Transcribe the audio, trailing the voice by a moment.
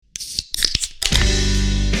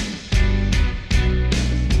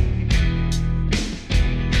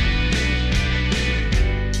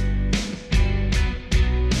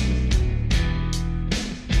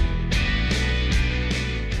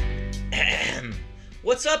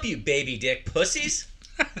What's up, you baby dick pussies?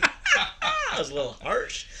 That was a little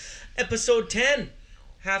harsh. Episode 10,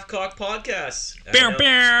 Half Cock Podcast. Bow,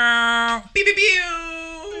 bow. Beep, beep,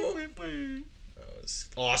 pew. That was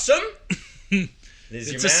awesome.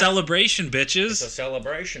 It's a celebration, bitches. It's a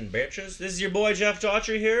celebration, bitches. This is your boy Jeff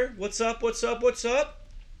Daughtry here. What's up, what's up, what's up?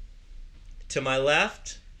 To my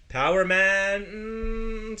left, Power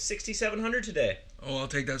Man 6700 today. Oh, I'll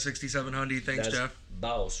take that 6700. Thanks, That's Jeff.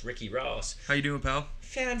 Boss, Ricky Ross. How you doing, pal?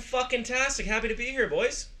 Fan-fucking-tastic. Happy to be here,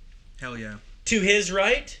 boys. Hell yeah. To his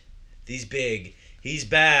right, he's big, he's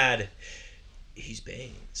bad, he's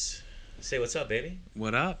Baines. Say what's up, baby.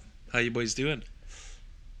 What up? How you boys doing?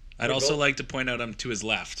 I'd We're also both- like to point out I'm to his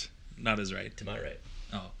left, not his right. To my right.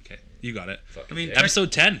 Oh, okay. You got it. Fucking I mean, dick.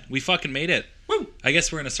 Episode 10. We fucking made it. Woo! I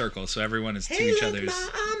guess we're in a circle, so everyone is to Hey, each look, other's Ma,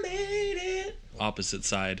 I made it. opposite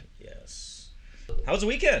side. Yes. How was the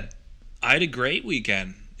weekend? I had a great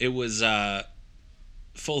weekend. It was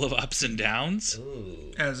full of ups and downs.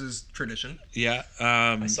 Ooh. As is tradition. Yeah.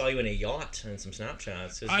 I saw you in a yacht and some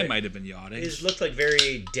Snapchats. I might have been yachting. It looked like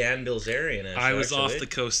very Dan Bilzerian. I was off the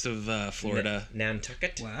coast of Florida.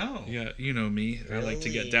 Nantucket. Wow. Yeah, you know me. I like to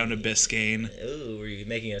get down to Biscayne. Ooh, were you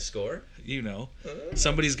making a score? You know,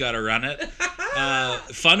 somebody's got to run it.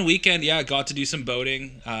 Fun weekend, yeah. Got to do some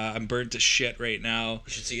boating. I'm burnt to shit right now.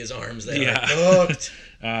 You should see his arms there. Yeah. Hooked.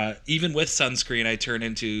 Even with sunscreen, I turn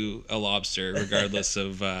into a lobster, regardless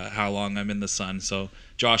of how long I'm in the sun. So,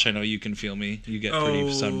 Josh, I know you can feel me. You get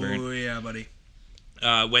pretty sunburned. Oh, yeah, buddy.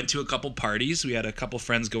 Went to a couple parties. We had a couple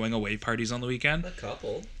friends going away parties on the weekend. A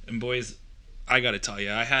couple. And boys, I got to tell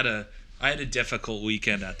you, I had a difficult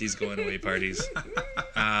weekend at these going away parties.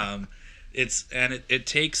 It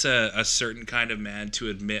takes a certain kind of man to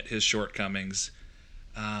admit his shortcomings.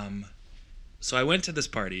 So I went to this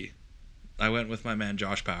party. I went with my man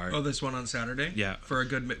Josh Power. Oh, this one on Saturday? Yeah. For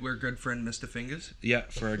we're good friend, Mr. Fingers. Yeah,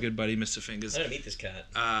 for our good buddy Mr. Fingers. I gotta meet this cat.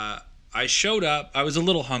 I showed up. I was a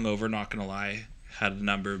little hungover, not gonna lie. Had a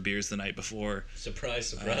number of beers the night before. Surprise,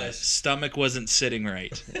 surprise. Stomach wasn't sitting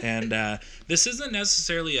right. And this isn't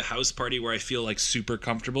necessarily a house party where I feel like super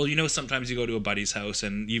comfortable. You know, sometimes you go to a buddy's house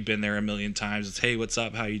and you've been there a million times. It's, hey, what's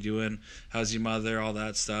up? How you doing? How's your mother? All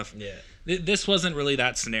that stuff. Yeah. This wasn't really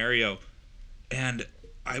that scenario. And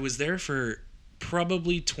I was there for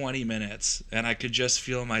probably 20 minutes and I could just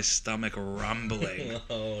feel my stomach rumbling.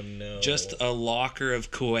 Oh no. Just a locker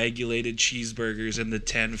of coagulated cheeseburgers and the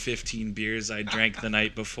 10-15 beers I drank the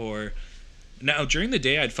night before. Now, during the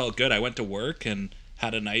day, I'd felt good. I went to work and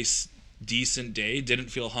had a nice, decent day.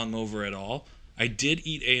 Didn't feel hungover at all. I did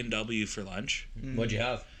eat A&W for lunch. What'd you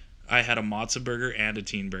have? I had a matzo burger and a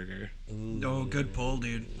teen burger. Ooh. Oh, good pull,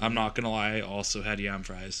 dude. I'm not going to lie, I also had yam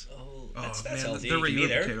fries. That's man, healthy. the You can be regular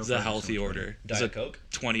there. potato It's a fries healthy sounds order. Diet It's a Coke?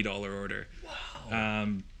 $20 order. Wow.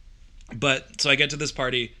 But so I get to this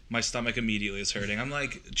party, my stomach immediately is hurting. I'm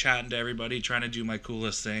like chatting to everybody, trying to do my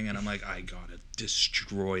coolest thing, and I'm like, I gotta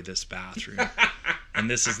destroy this bathroom. And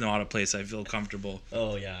this is not a place I feel comfortable.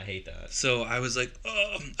 Oh yeah, I hate that. So I was like,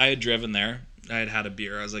 I had driven there. I had a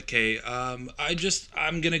beer. I was like, hey, I'm just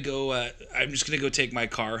gonna go take my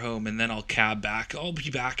car home and then I'll cab back. I'll be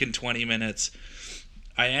back in 20 minutes.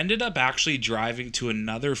 I ended up actually driving to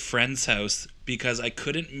another friend's house because I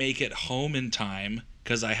couldn't make it home in time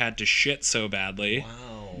because I had to shit so badly.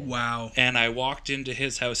 Wow. Wow. And I walked into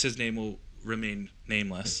his house. His name will remain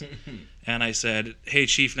nameless. And I said, hey,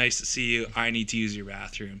 Chief, nice to see you. I need to use your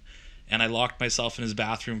bathroom. And I locked myself in his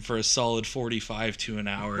bathroom for a solid 45 to an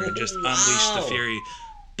hour and just unleashed the fury.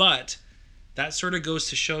 But that sort of goes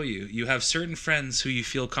to show you have certain friends who you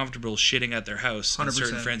feel comfortable shitting at their house and 100%,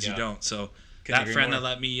 certain friends yeah. you don't. So Couldn't that agree friend more. that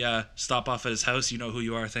let me stop off at his house, you know who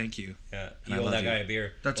you are. Thank you. Yeah. And I You owe love that you. guy a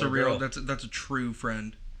beer. That's Or a real girl. that's a true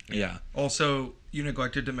friend. Yeah. Also, you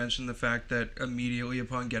neglected to mention the fact that immediately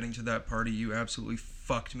upon getting to that party, you absolutely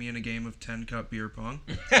fucked me in a game of 10-cup beer pong.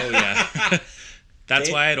 Oh, yeah. That's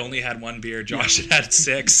Dave- why I'd only had one beer. Josh had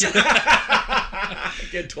 6.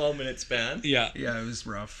 Get 12-minute span. Yeah. Yeah, it was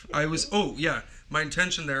rough. My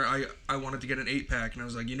intention there, I wanted to get an 8-pack, and I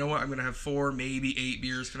was like, you know what, I'm going to have 4, maybe 8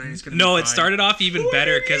 beers tonight. It's gonna No, be it fine. started off even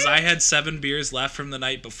better because I had 7 beers left from the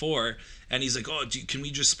night before. And he's like, oh, can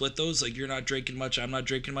we just split those? Like, you're not drinking much, I'm not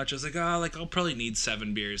drinking much. I was like, I'll probably need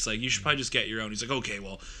 7 beers. Like, you should probably just get your own. He's like, okay,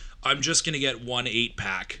 well, I'm just going to get one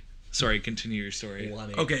 8-pack. Sorry, continue your story.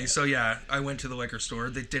 Okay, so yeah, I went to the liquor store.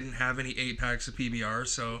 They didn't have any 8-packs of PBR,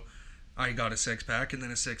 so I got a 6-pack and then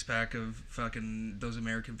a 6-pack of fucking those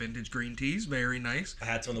American vintage green teas. Very nice. I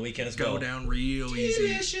had some on the weekend as Go well. down real easy.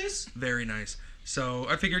 Delicious. Very nice. So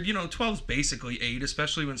I figured, 12's basically 8,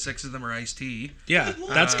 especially when 6 of them are iced tea. Yeah,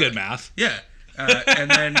 that's good math. Yeah. And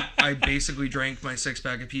then I basically drank my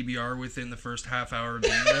 6-pack of PBR within the first half hour of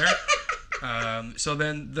being there. So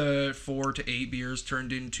then the 4 to 8 beers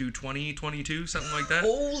turned into 20, 22, something like that.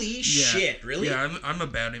 Holy shit! Really? Yeah, I'm a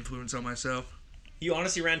bad influence on myself. You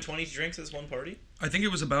honestly ran 20 drinks at this one party? I think it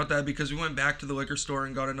was about that because we went back to the liquor store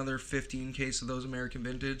and got another 15 case of those American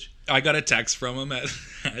Vintage. I got a text from him at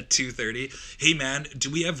 2:30. Hey man,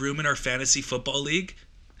 do we have room in our fantasy football league?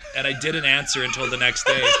 And I didn't answer until the next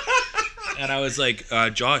day. And I was like,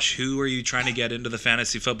 Josh, who are you trying to get into the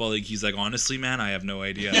fantasy football league? He's like, honestly, man, I have no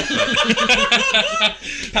idea.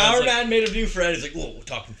 Power Man made a new friend. He's like, whoa, we're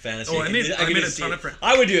talking fantasy. Oh, I made a ton of friends.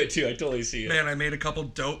 I would do it too. I totally see it. Man, I made a couple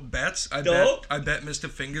dope bets. I bet Mr.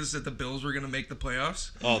 Fingers that the Bills were going to make the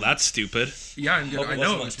playoffs. Oh, that's stupid. Yeah, I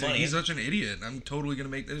know. Much money. He's such an idiot. I'm totally going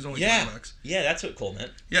to make... There's only $20. Yeah, that's what Cole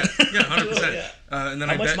meant. Yeah, 100%. Yeah. And then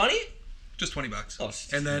How much money? Just $20. Oh,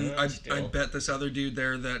 and then I still. bet this other dude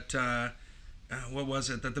there that... what was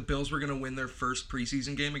it? That the Bills were going to win their first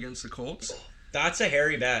preseason game against the Colts. That's a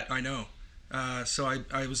hairy bet. I know. So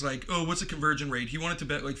I was like, oh, what's the conversion rate? He wanted to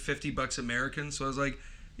bet like $50 American. So I was like,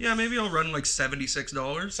 yeah, maybe I'll run like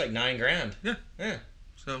 $76. It's like $9,000. Yeah.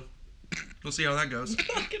 So we'll see how that goes.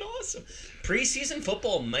 Fucking awesome. Preseason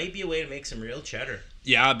football might be a way to make some real cheddar.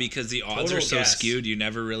 Yeah, because the odds Total are so guess. skewed, you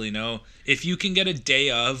never really know. If you can get a day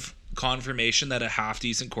of confirmation that a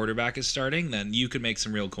half-decent quarterback is starting, then you could make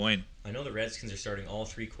some real coin. I know the Redskins are starting all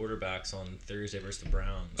 3 quarterbacks on Thursday versus the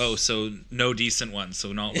Browns. Oh, so no decent ones,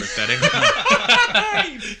 so not worth betting.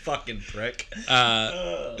 You fucking prick.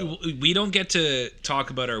 We don't get to talk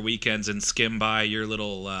about our weekends and skim by your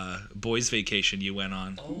little boys' vacation you went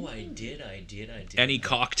on. Oh, I did. Any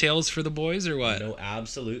cocktails for the boys or what? No,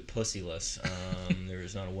 absolute pussyless. There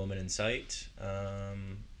was not a woman in sight. A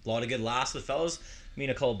lot of good laughs with fellas. Me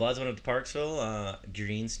and a couple buds went up to Parksville.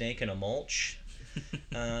 Green snake and a mulch.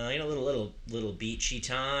 Little beachy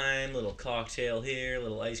time, little cocktail here,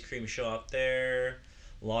 little ice cream shop there,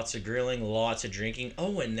 lots of grilling, lots of drinking.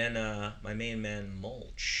 Oh, and then my main man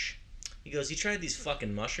Mulch, he goes, "You tried these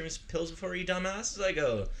fucking mushrooms pills before, you dumbasses?" I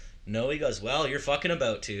go, "No." He goes, "Well, you're fucking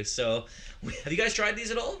about to." So, have you guys tried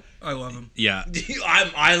these at all? I love them. Yeah.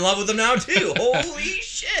 I'm in love with them now too. Holy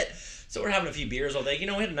shit! So we're having a few beers all day. We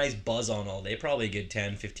had a nice buzz on all day. Probably a good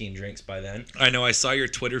 10, 15 drinks by then. I know, I saw your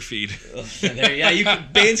Twitter feed.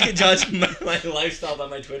 Baines can judge my lifestyle by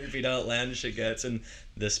my Twitter feed, how outlandish it gets, and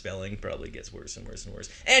the spelling probably gets worse and worse and worse.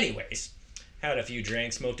 Anyways, had a few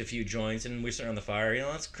drinks, smoked a few joints, and we started on the fire.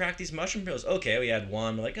 Let's crack these mushroom pills. Okay, we had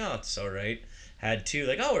one. We're like, oh, it's all right. Had 2.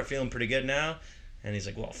 Like, oh, we're feeling pretty good now. And he's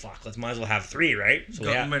like, well, fuck, might as well have 3, right? So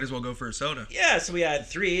we might as well go for a soda. Yeah, so we had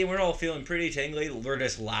 3, and we're all feeling pretty tingly. We're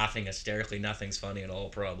just laughing hysterically. Nothing's funny at all,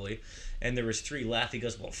 probably. And there was 3 left. He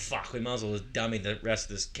goes, well, fuck, we might as well just dummy the rest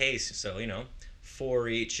of this case. So, 4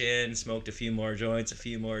 each in, smoked a few more joints, a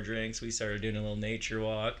few more drinks. We started doing a little nature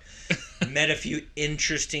walk. Met a few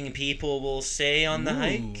interesting people, we'll say, on the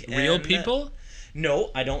hike. Real people?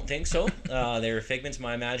 No, I don't think so. They were figments of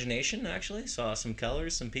my imagination, actually. Saw some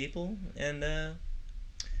colors, some people, and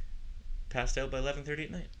passed out by 11:30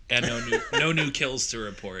 at night. And no new kills to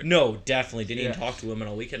report. No, definitely. Didn't even talk to women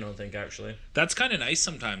all weekend, I don't think, actually. That's kind of nice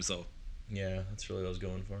sometimes, though. Yeah, that's really what I was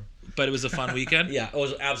going for. But it was a fun weekend? Yeah, it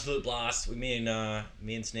was an absolute blast. Me and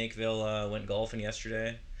Snakeville went golfing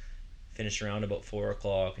yesterday. Finished around about 4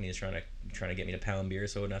 o'clock, and he was trying to get me to pound beer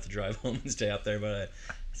so I wouldn't have to drive home and stay up there. But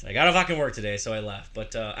I said, I gotta fucking work today, so I left.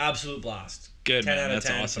 But absolute blast. Good, 10 man. out of That's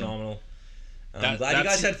 10, awesome. phenomenal. I'm glad you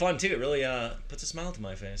guys had fun, too. It really puts a smile to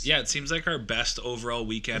my face. Yeah, it seems like our best overall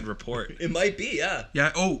weekend report. It might be, yeah.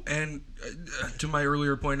 Yeah, oh, and to my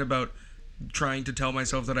earlier point about trying to tell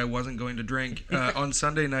myself that I wasn't going to drink, on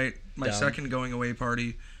Sunday night, my second going away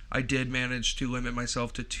party, I did manage to limit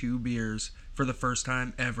myself to 2 beers for the first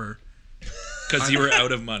time ever. Because you were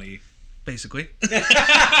out of money. Basically.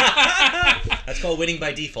 That's called winning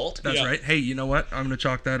by default. That's right. Hey, you know what? I'm going to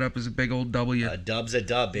chalk that up as a big old W. A dub's a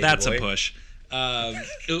dub, baby That's boy. a push.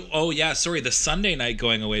 The Sunday night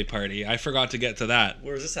going away party. I forgot to get to that.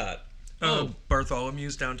 Where was this at?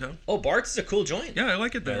 Bartholomew's downtown. Oh, Bart's is a cool joint. Yeah, I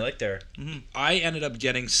like it there. I like there. I ended up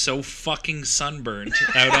getting so fucking sunburned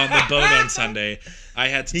out on the boat on Sunday. I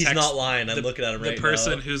had to He's text not lying. I'm looking at him right now. the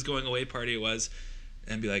person whose going away party it was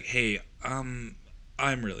and be like, hey, I'm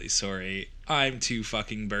really sorry. I'm too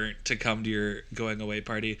fucking burnt to come to your going away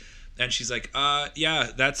party. And she's like,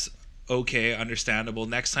 yeah, that's okay, understandable.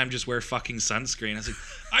 Next time, just wear fucking sunscreen. I was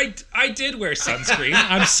like, I did wear sunscreen.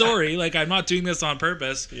 I'm sorry. Like, I'm not doing this on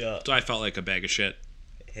purpose. Yeah. So I felt like a bag of shit.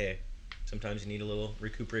 Hey, sometimes you need a little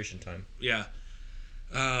recuperation time. Yeah.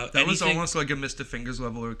 That was almost like a Mr. Fingers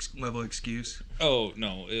level excuse. Oh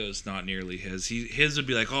no, it was not nearly his. His would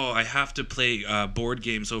be like, oh, I have to play board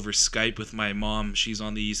games over Skype with my mom. She's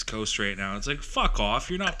on the East Coast right now. It's like, fuck off.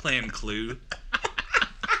 You're not playing Clue.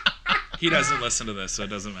 He doesn't listen to this, so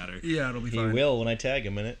it doesn't matter. Yeah, it'll be fine. He will when I tag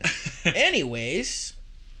him in it. Anyways,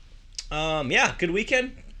 yeah, good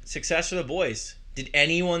weekend. Success for the boys. Did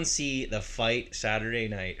anyone see the fight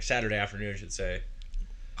Saturday afternoon, I should say?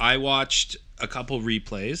 I watched a couple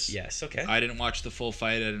replays. Yes, okay. I didn't watch the full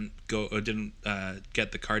fight. I didn't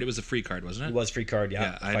get the card. It was a free card, wasn't It it? was free card,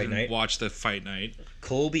 yeah. I didn't watch the fight night.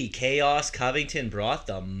 Colby Chaos Covington brought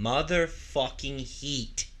the motherfucking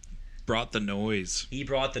heat. Brought the noise. He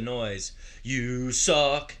brought the noise. You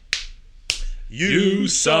suck. You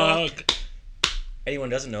suck. Anyone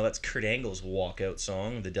doesn't know, that's Kurt Angle's walkout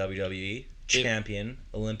song, the WWE champion,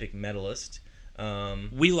 Olympic medalist.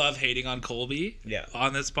 We love hating on Colby Yeah.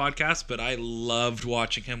 on this podcast, but I loved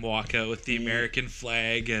watching him walk out with the American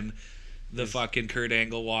flag and the fucking Kurt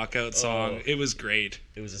Angle walkout song. Oh. It was great.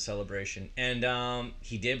 It was a celebration. And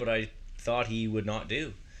he did what I thought he would not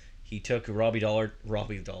do. He took Robbie Lawler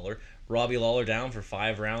down for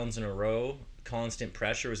 5 rounds in a row. Constant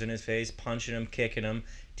pressure was in his face, punching him, kicking him,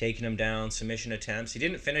 taking him down, submission attempts. He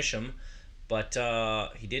didn't finish him, but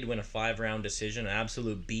he did win a 5-round decision, an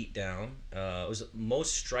absolute beatdown. It was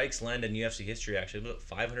most strikes landed in UFC history, actually. About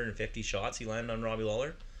 550 shots he landed on Robbie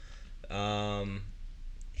Lawler.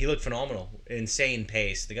 He looked phenomenal. Insane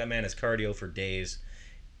pace. The guy, man, has cardio for days.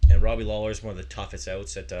 And Robbie Lawler is one of the toughest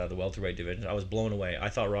outs at the welterweight division. I was blown away. I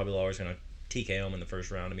thought Robbie Lawler was going to TKO him in the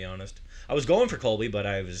first round, to be honest. I was going for Colby, but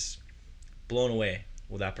I was blown away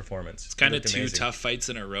with that performance. It's kind of 2 tough fights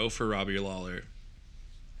in a row for Robbie Lawler.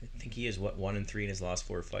 I think he is 1-3 in his last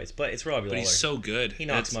 4 fights, but it's Robbie Lawler. But he's so good. He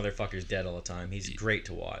knocks motherfuckers dead all the time. He's great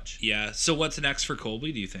to watch. Yeah. So what's next for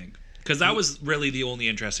Colby, do you think? Because that was really the only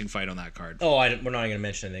interesting fight on that card. Oh, we're not even going to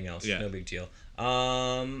mention anything else. Yeah. No big deal.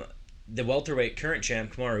 The welterweight current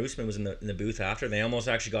champ Kamaru Usman was in the booth after. They almost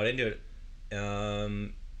actually got into it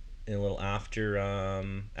in a little after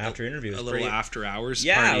interview. A little after hours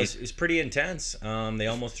Yeah, party. it was pretty intense. They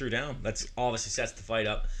almost threw down. That's obviously sets the fight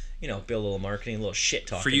up. You know, build a little marketing, a little shit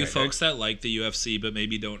talk. For you folks that like the UFC but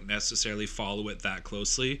maybe don't necessarily follow it that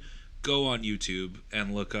closely, go on YouTube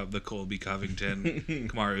and look up the Colby Covington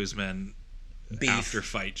Kamaru Usman after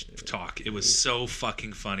fight talk. It was so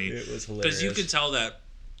fucking funny. It was hilarious. Because you could tell that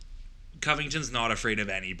Covington's not afraid of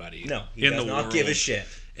anybody. No, he does not give a shit.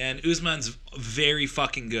 And Usman's very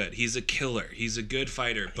fucking good. He's a killer. He's a good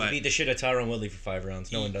fighter. But he beat the shit out of Tyron Woodley for 5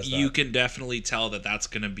 rounds. No one does that. You can definitely tell that that's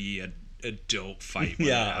going to be a dope fight.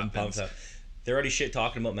 Yeah, I'm pumped up. They're already shit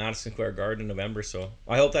talking about Madison Square Garden in November, so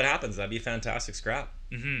I hope that happens. That'd be a fantastic scrap.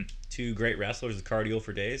 Mm-hmm. 2 great wrestlers with cardio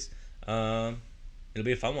for days. It'll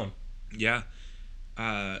be a fun one. Yeah.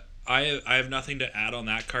 I have nothing to add on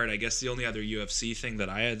that card. I guess the only other UFC thing that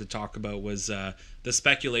I had to talk about was the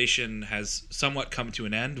speculation has somewhat come to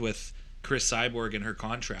an end with Chris Cyborg and her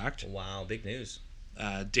contract. Wow, big news.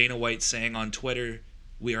 Dana White saying on Twitter,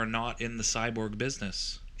 "We are not in the cyborg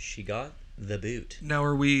business." She got the boot. Now,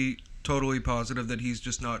 are we totally positive that he's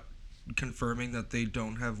just not confirming that they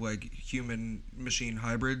don't have like human-machine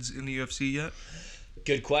hybrids in the UFC yet?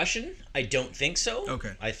 Good question. I don't think so.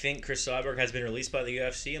 Okay. I think Chris Cyborg has been released by the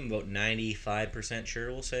UFC. I'm about 95%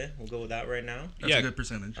 sure, we'll say. We'll go with that right now. That's a good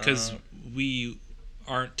percentage. Because we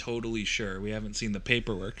aren't totally sure. We haven't seen the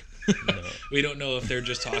paperwork. No. We don't know if they're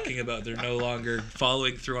just talking about they're no longer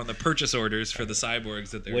following through on the purchase orders for the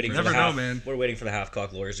cyborgs that they're Waiting for Never the know, half, man. We're waiting for the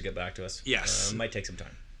half-cock lawyers to get back to us. Yes. Might take some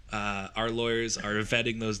time. Our lawyers are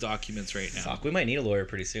vetting those documents right now. Fuck, we might need a lawyer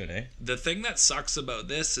pretty soon, eh? The thing that sucks about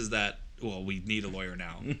this is that, well, we need a lawyer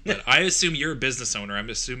now. But I assume you're a business owner.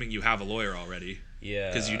 I'm assuming you have a lawyer already. Yeah.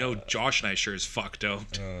 Because you know Josh and I sure as fuck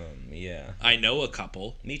don't. Yeah. I know a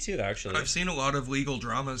couple. Me too, actually. I've seen a lot of legal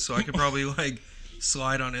dramas, so I could probably like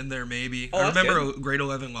slide on in there maybe. Oh, I that's remember good. a grade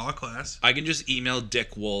 11 law class. I can just email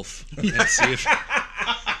Dick Wolf and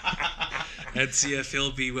see if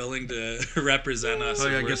he'll be willing to represent us. Oh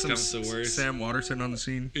yeah, if get worst some comes to worst. Sam Waterson on the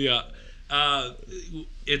scene. Yeah.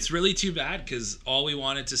 It's really too bad because all we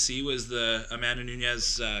wanted to see was the Amanda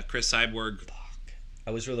Nunes, Chris Cyborg.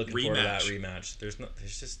 I was really looking forward to that Rematch. rematch. There's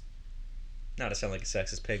just, not to sound like a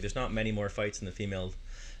sexist pig, there's not many more fights in the female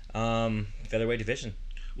featherweight division.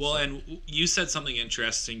 Well, and you said something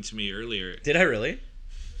interesting to me earlier. Did I really?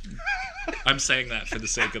 I'm saying that for the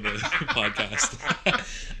sake of the podcast.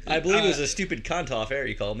 I believe it was a stupid cunt off air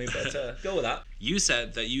you called me, but go with that. You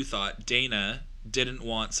said that you thought Dana didn't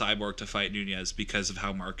want Cyborg to fight Nunes because of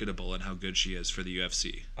how marketable and how good she is for the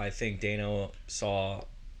UFC. I think Dana saw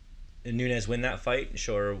Nunes win that fight and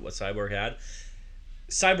show her what Cyborg had.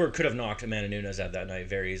 Cyborg could have knocked Amanda Nunes out that night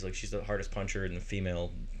very easily. She's the hardest puncher in the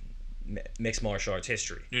female mixed martial arts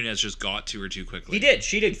history. Nunes just got to her too quickly. He did.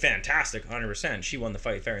 She did fantastic, 100%. She won the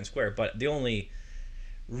fight fair and square. But the only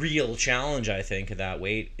real challenge, I think, at that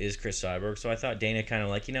weight is Chris Cyborg. So I thought Dana kind of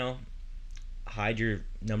like, hide your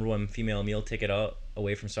number one female meal ticket out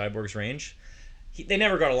away from Cyborg's range. They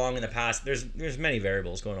never got along in the past. There's many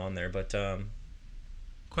variables going on there. But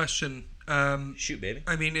Question. shoot, baby.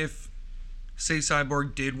 I mean, if, say,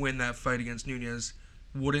 Cyborg did win that fight against Nunes,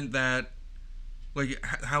 wouldn't that... Like,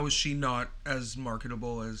 how is she not as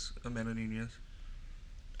marketable as Amanda Nunes?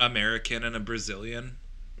 American and a Brazilian.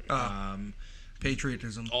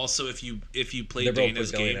 Patriotism. Also, if you play They're both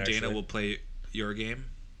Dana's Brazilian, game, Dana actually. will play your game.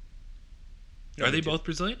 No, Are they they do. both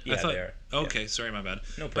Brazilian? Yeah, I thought, they are. Okay, sorry, my bad.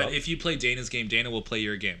 No But problem. if you play Dana's game, Dana will play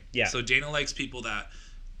your game. Yeah. So Dana likes people that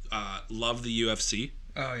love the UFC.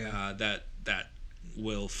 Oh, yeah. That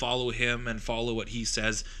will follow him and follow what he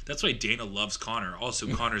says. That's why Dana loves Connor. Also,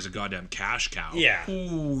 Connor's a goddamn cash cow. Yeah.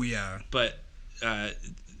 Ooh, yeah. But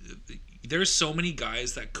there's so many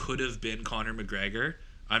guys that could have been Conor McGregor.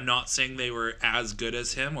 I'm not saying they were as good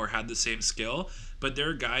as him or had the same skill, but there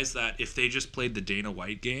are guys that if they just played the Dana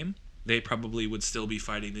White game, they probably would still be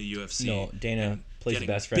fighting the UFC. No, Dana plays the getting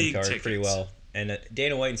best friend big card tickets. pretty well. And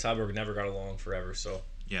Dana White and Cyborg never got along forever, so...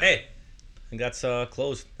 Yeah. Hey, I think that's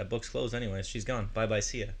closed. That book's closed anyways. She's gone. Bye-bye,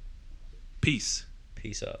 see ya. Peace.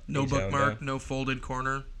 Peace out. No Peace out, bookmark, guy. no folded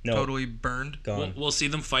corner. No. Totally burned. Gone. We'll see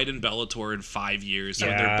them fight in Bellator in 5 years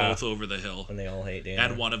when they're Yeah. both over the hill. When they all hate Dana.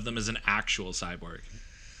 And one of them is an actual cyborg.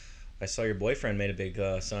 I saw your boyfriend made a big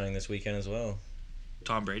signing this weekend as well.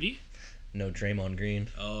 Tom Brady? No Draymond Green.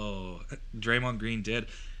 Oh, Draymond Green did.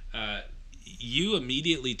 You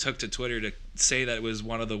immediately took to Twitter to say that it was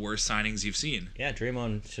one of the worst signings you've seen. Yeah,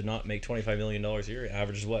 Draymond should not make $25 million a year.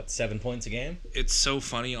 Averages, 7 points a game? It's so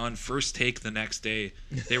funny. On First Take the next day,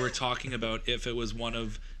 they were talking about if it was one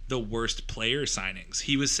of the worst player signings.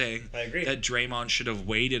 He was saying I agree. that Draymond should have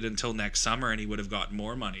waited until next summer and he would have gotten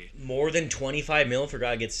more money. More than $25 million for a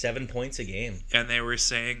guy who gets 7 points a game. And they were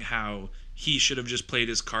saying how he should have just played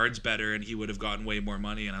his cards better and he would have gotten way more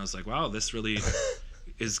money. And I was like, wow, this really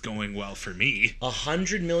is going well for me.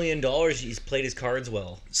 $100 million. He's played his cards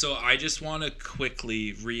well. So I just want to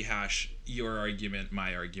quickly rehash your argument,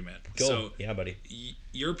 my argument. Go. So Yeah, buddy.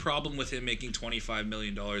 your problem with him making $25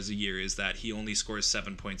 million a year is that he only scores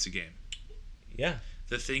 7 points a game. Yeah.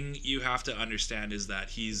 The thing you have to understand is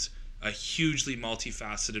that he's a hugely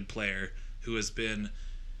multifaceted player who has been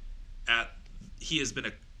a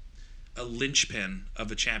linchpin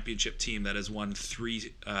of a championship team that has won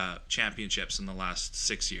 3 championships in the last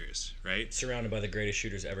 6 years, right? Surrounded by the greatest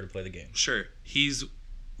shooters ever to play the game. Sure, he's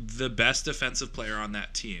the best defensive player on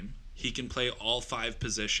that team. He can play all 5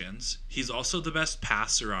 positions. He's also the best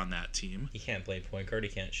passer on that team. He can't play point guard. He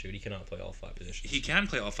can't shoot. He cannot play all 5 positions. He can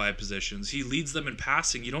play all 5 positions. He leads them in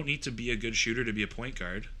passing. You don't need to be a good shooter to be a point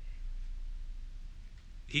guard.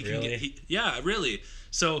 He can Really? yeah, really.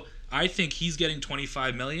 So I think he's getting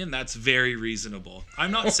 $25 million. That's very reasonable. I'm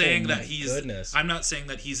not saying that my he's. goodness. I'm not saying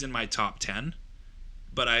that he's in my top 10,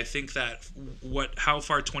 but I think that how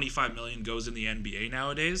far $25 million goes in the NBA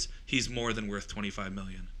nowadays, he's more than worth $25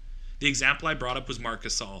 million. The example I brought up was Marc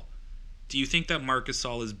Gasol. Do you think that Marc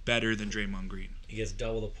Gasol is better than Draymond Green? He gets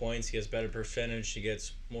double the points. He has better percentage. He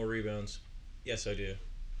gets more rebounds. Yes, I do.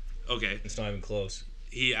 Okay, It's not even close.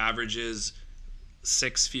 he averages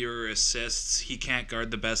 6 fewer assists. He can't guard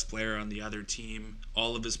the best player on the other team.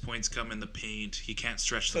 All of his points come in the paint. He can't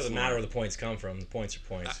stretch It the doesn't floor. matter where the points come from. The points are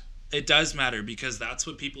points. It does matter because that's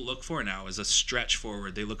what people look for now is a stretch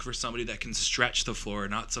forward. They look for somebody that can stretch the floor,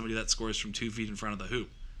 not somebody that scores from 2 feet in front of the hoop,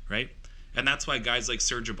 right? And that's why guys like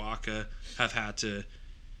Serge Ibaka have had to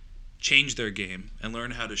change their game and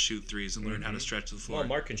learn how to shoot threes and learn how to stretch the floor. Well,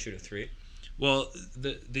 Mark can shoot a 3. Well,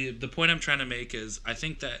 the point I'm trying to make is I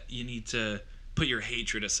think that you need to put your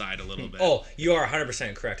hatred aside a little bit. Oh, you are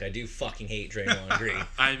 100% correct. I do fucking hate Draymond Green.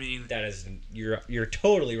 I mean, That is, you're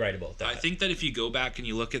totally right about that. I think that if you go back and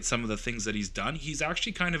you look at some of the things that he's done, he's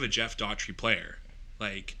actually kind of a Jeff Daughtry player.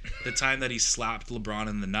 Like the time that he slapped LeBron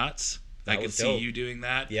in the nuts. I could was see dope. you doing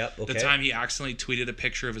that. Yep, okay. The time he accidentally tweeted a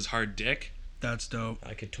picture of his hard dick. That's dope.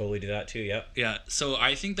 I could totally do that too. Yep. Yeah. So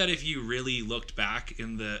I think that if you really looked back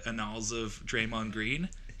in the annals of Draymond Green,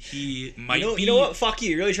 he might be. You know what? Fuck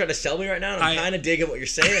you. You're really trying to sell me right now. And I'm I- kind of digging what you're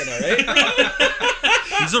saying. All right.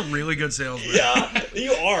 He's a really good salesman. Yeah,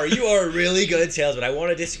 you are. You are a really good salesman. I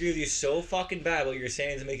want to disagree with you so fucking bad. What you're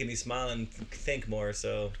saying is making me smile and think more.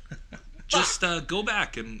 So Just go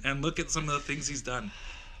back and look at some of the things he's done.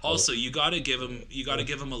 Also, you gotta give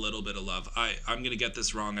him a little bit of love. I'm gonna get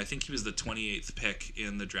this wrong. I think he was the 28th pick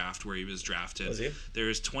in the draft where he was drafted. Was he?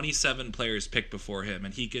 There's 27 players picked before him,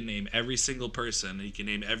 and he can name every single person. He can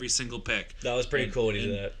name every single pick. That was pretty cool when he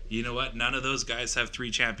did that. You know what? None of those guys have 3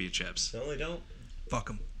 championships. No, they don't. Fuck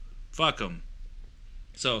him. Fuck them.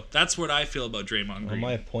 So that's what I feel about Draymond Green.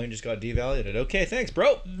 Well, my point just got devalued. Okay, thanks,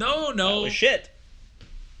 bro. No. That was shit.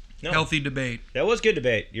 No. Healthy debate. That was good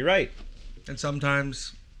debate. You're right. And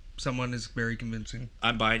sometimes someone is very convincing.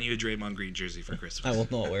 I'm buying you a Draymond Green jersey for Christmas. I will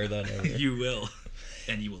not wear that ever. You will.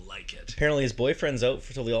 And you will like it. Apparently his boyfriend's out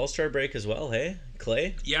till the All-Star break as well, hey?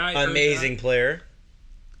 Clay? Yeah, I heard amazing that. player.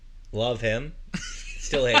 Love him.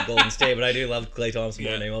 Still hate Golden State, but I do love Klay Thompson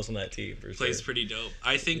more Yeah. than anyone else on that team. For Plays sure. pretty dope.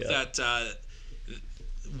 I think that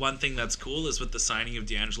one thing that's cool is with the signing of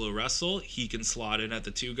D'Angelo Russell, he can slot in at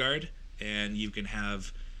the 2 guard, and you can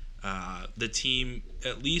have the team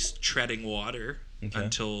at least treading water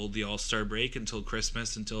until the All-Star break, until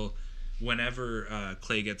Christmas, until whenever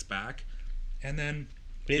Clay gets back. And then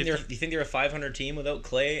Do you think they're a 500 team without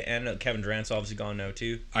Clay? And Kevin Durant's obviously gone now,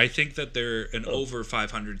 too. I think that they're an over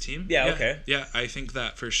 500 team. Yeah, okay. Yeah, I think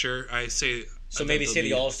that for sure. I say So that maybe they'll say be-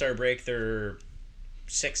 the All-Star break, they're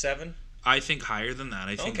 6, 7? I think higher than that.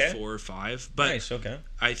 I think Okay. 4 or 5. But Nice, okay.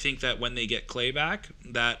 I think that when they get Clay back,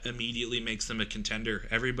 that immediately makes them a contender.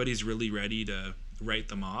 Everybody's really ready to write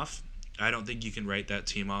them off. I don't think you can write that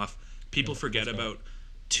team off. People forget about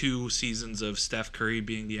 2 seasons of Steph Curry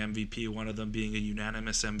being the MVP, one of them being a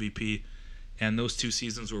unanimous MVP, and those 2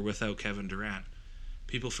 seasons were without Kevin Durant.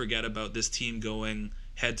 People forget about this team going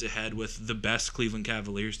head-to-head with the best Cleveland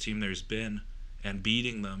Cavaliers team there's been and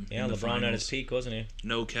beating them Yeah, in the LeBron finals. at his peak, wasn't he?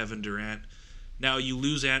 No Kevin Durant. Now you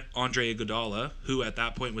lose Andre Iguodala, who at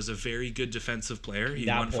that point was a very good defensive player. He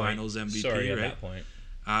won Finals MVP, Sorry, at right? that point.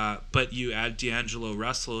 But you add D'Angelo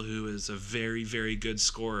Russell, who is a very, very good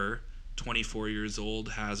scorer, 24 years old,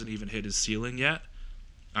 hasn't even hit his ceiling yet.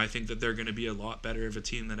 I think that they're going to be a lot better of a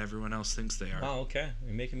team than everyone else thinks they are. Oh, okay.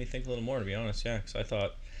 You're making me think a little more, to be honest. Yeah, because I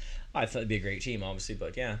thought it'd be a great team, obviously,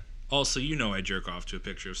 but yeah. Also, you know I jerk off to a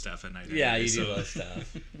picture of Steph at night. Yeah, anyway, you do so- love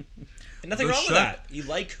stuff. And nothing No wrong with shit. that. You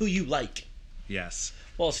like who you like. Yes.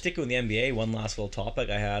 Well, sticking with the NBA, one last little topic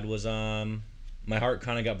I had was my heart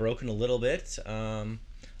kind of got broken a little bit.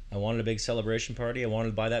 I wanted a big celebration party. I wanted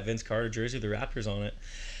to buy that Vince Carter jersey with the Raptors on it.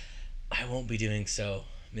 I won't be doing so.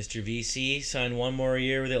 Mr. VC signed 1 more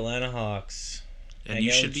year with the Atlanta Hawks. And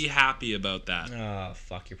you should be happy about that. Oh,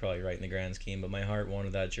 fuck, you're probably right in the grand scheme, but my heart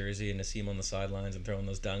wanted that jersey and to see him on the sidelines and throwing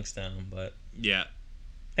those dunks down, but... Yeah.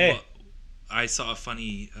 Hey. Well, I saw a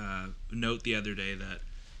funny note the other day that,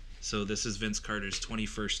 so this is Vince Carter's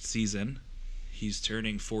 21st season. He's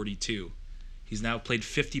turning 42. He's now played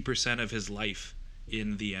 50% of his life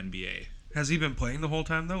in the NBA. Has he been playing the whole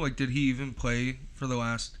time, though? Like, did he even play for the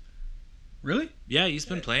last... Really? Yeah, he's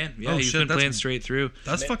been playing. Yeah, Oh, he's shit, been that's- playing straight through.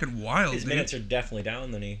 That's fucking wild, His dude. minutes are definitely down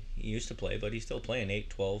than he used to play, but he's still playing 8,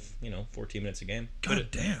 12, 14 minutes a game. God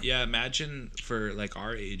damn. Yeah, imagine for like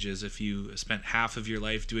our ages if you spent half of your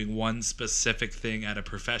life doing one specific thing at a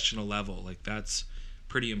professional level. Like that's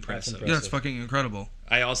pretty impressive. impressive. Yeah, it's fucking incredible.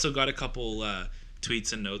 I also got a couple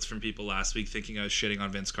tweets and notes from people last week thinking I was shitting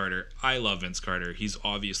on Vince Carter. I love Vince Carter. He's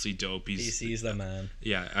obviously dope. DC's the man.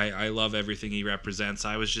 Yeah, I love everything he represents.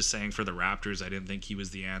 I was just saying for the Raptors, I didn't think he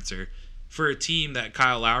was the answer. For a team that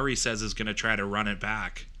Kyle Lowry says is going to try to run it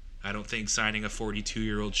back, I don't think signing a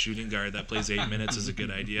 42-year-old shooting guard that plays 8 minutes is a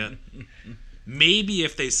good idea. Maybe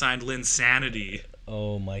if they signed Lynn Sanity,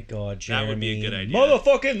 Oh my God, Jeremy. That would be a good idea.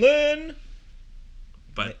 Motherfucking Lynn!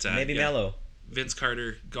 but Maybe yeah, Melo. Vince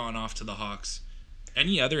Carter gone off to the Hawks.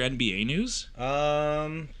 Any other NBA news?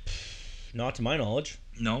 Not to my knowledge.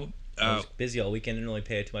 No. I was busy all weekend, didn't really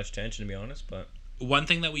pay too much attention, to be honest, but... One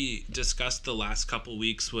thing that we discussed the last couple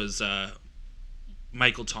weeks was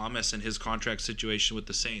Michael Thomas and his contract situation with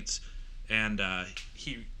the Saints. And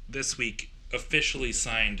he, this week, officially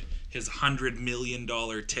signed his $100 million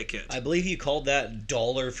ticket. I believe you called that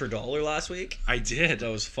dollar for dollar last week. I did. That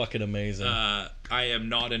was fucking amazing. I am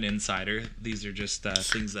not an insider. These are just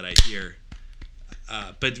things that I hear.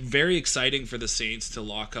 But very exciting for the Saints to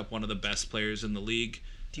lock up one of the best players in the league.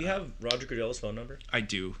 Do you have Roger Goodell's phone number? I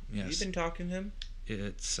do, yes. Have you been talking to him?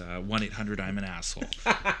 It's 1-800-I'm-an-asshole.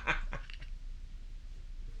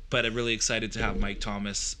 But I'm really excited to have Mike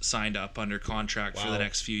Thomas signed up under contract for the Wow.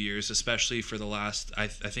 next few years, especially for the last. I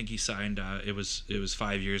think he signed. It was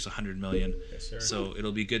 5 years, $100 million. Yes, sir. So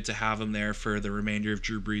it'll be good to have him there for the remainder of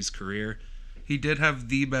Drew Brees' career. He did have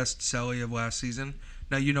the best celly of last season.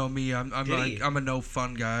 Now you know me. I'm Did he? a no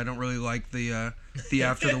fun guy. I don't really like the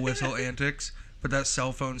after the whistle antics. But that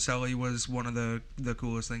cell phone celly was one of the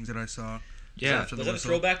coolest things that I saw. Yeah. after the Was that a whistle.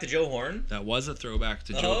 throwback to Joe Horn? That was a throwback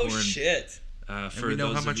to Joe Oh Horn. shit! And For we know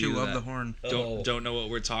those how of much you love that the horn. Don't know what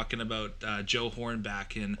we're talking about. Joe Horn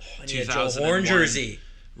back in I need a Joe 2001 Horn jersey.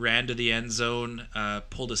 ran to the end zone,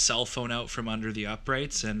 pulled a cell phone out from under the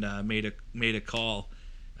uprights, and made a call.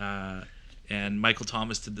 And Michael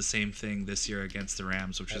Thomas did the same thing this year against the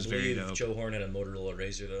Rams, which was very dope. Joe Horn had a Motorola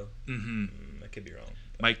Razr though. hmm I could be wrong.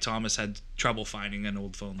 Mike Thomas had trouble finding an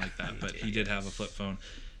old phone like that, but he did have a flip phone.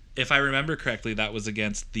 If I remember correctly, that was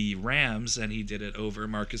against the Rams, and he did it over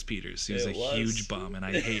Marcus Peters. He was a huge bum, and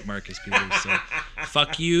I hate Marcus Peters. So,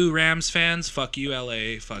 fuck you, Rams fans. Fuck you,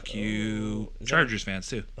 LA. Fuck you, Chargers fans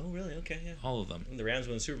too. Oh really? Okay, yeah. All of them. The Rams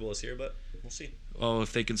win the Super Bowl this year, but we'll see. Oh,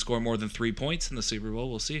 if they can score more than 3 points in the Super Bowl,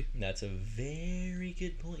 we'll see. That's a very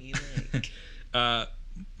good point you make.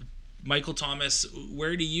 Michael Thomas,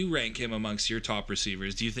 where do you rank him amongst your top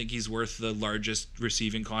receivers? Do you think he's worth the largest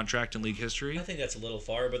receiving contract in league history? I think that's a little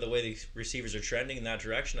far, but the way the receivers are trending in that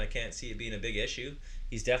direction, I can't see it being a big issue.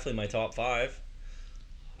 He's definitely my top 5.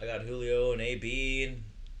 I got Julio and AB and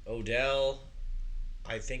Odell.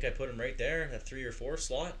 I think I put him right there, that 3 or 4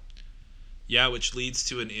 slot. Yeah, which leads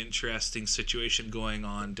to an interesting situation going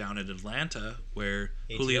on down in Atlanta, where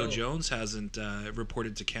ATO. Julio Jones hasn't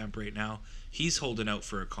reported to camp right now. He's holding out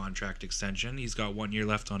for a contract extension. He's got 1 year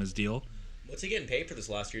left on his deal. What's he getting paid for this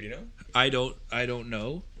last year? Do you know? I don't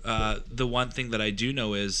know. The one thing that I do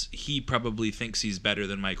know is he probably thinks he's better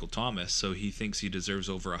than Michael Thomas, so he thinks he deserves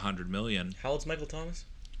over $100 million. How old's Michael Thomas?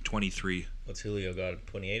 23. What's Julio got?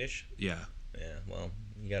 28ish. Yeah. Yeah. Well,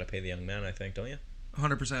 you got to pay the young man, I think, don't you?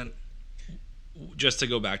 100%. Just to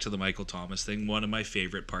go back to the Michael Thomas thing, one of my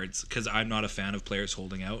favorite parts, because I'm not a fan of players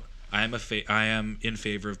holding out. I am in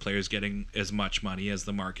favor of players getting as much money as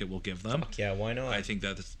the market will give them. Fuck yeah, why not? I think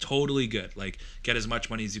that's totally good. Like, get as much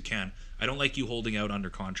money as you can. I don't like you holding out under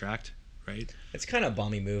contract, right? It's kind of a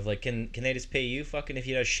bummy move. Like, can they just pay you fucking if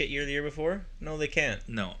you had a shit year the year before? No, they can't.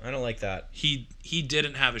 No. I don't like that. He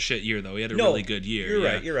didn't have a shit year, though. He had a really good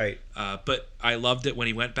year. You're right. But I loved it when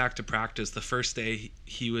he went back to practice. The first day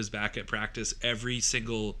he was back at practice, every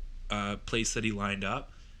single place that he lined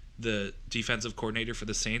up, the defensive coordinator for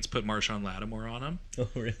the Saints put Marshawn Lattimore on him. Oh,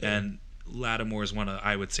 really? And Lattimore is one of,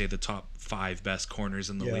 I would say, the top 5 best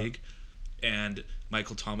corners in the league. And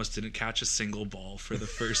Michael Thomas didn't catch a single ball for the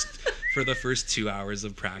first 2 hours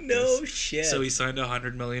of practice. No shit. So he signed a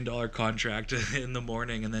 $100 million contract in the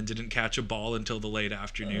morning and then didn't catch a ball until the late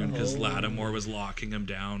afternoon because Lattimore was locking him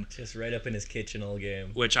down. Just right up in his kitchen all game.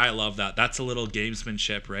 Which I love that. That's a little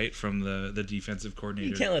gamesmanship, right, from the defensive coordinator.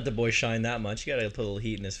 You can't let the boy shine that much. You got to put a little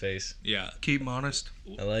heat in his face. Yeah. Keep him honest.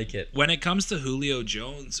 I like it. When it comes to Julio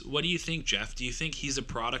Jones, what do you think, Jeff? Do you think he's a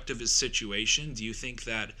product of his situation? Do you think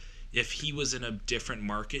that if he was in a different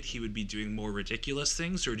market, he would be doing more ridiculous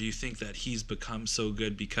things? Or do you think that he's become so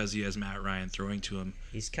good because he has Matt Ryan throwing to him?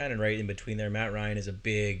 He's kind of right in between there. Matt Ryan is a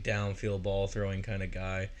big downfield ball throwing kind of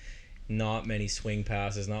guy. Not many swing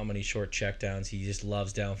passes, not many short checkdowns. He just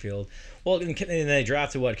loves downfield. Well, and they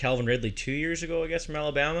drafted, Calvin Ridley 2 years ago, I guess, from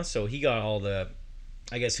Alabama. So he got all the...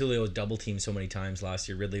 I guess Julio was double teamed so many times last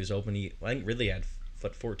year. Ridley was open. I think Ridley had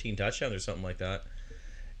 14 touchdowns or something like that.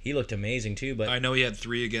 He looked amazing too, but I know he had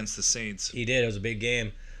 3 against the Saints. He did. It was a big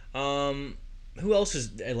game. Who else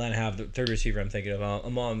does Atlanta have? The third receiver I'm thinking of.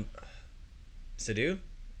 Sanu?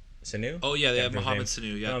 Oh yeah, they have Mohamed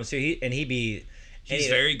Sanu. Yeah, so he'd be. He's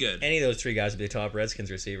very good. Any of those 3 guys would be the top Redskins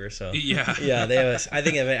receiver. So yeah, yeah, they have. I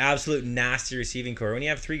think they have an absolute nasty receiving core. When you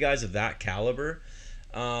have 3 guys of that caliber,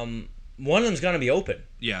 one of them's gonna be open.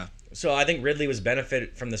 Yeah. So I think Ridley was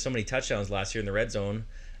benefited from so many touchdowns last year in the red zone.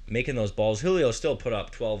 Making those balls. Julio still put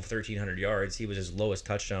up 1,300 yards. He was his lowest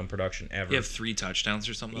touchdown production ever. He have 3 touchdowns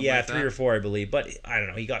or something like that? Yeah, 3 or 4, I believe. But I don't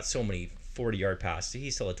know. He got so many 40-yard passes.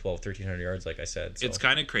 He still had 1,300 yards, like I said. So. It's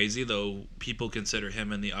kind of crazy, though. People consider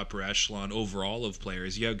him in the upper echelon overall of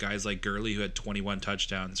players. You have guys like Gurley who had 21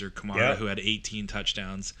 touchdowns or Kamara who had 18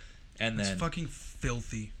 touchdowns. And then... It's fucking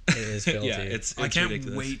filthy. It is filthy. Yeah, it's I can't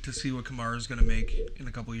ridiculous. wait to see what Kamara's going to make in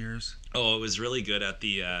a couple years. Oh, it was really good at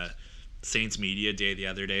the... Saints Media Day the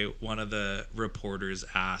other day. One of the reporters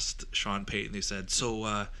asked Sean Payton, they said,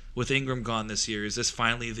 so with Ingram gone this year, is this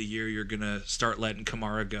finally the year you're going to start letting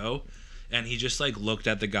Kamara go? And he just looked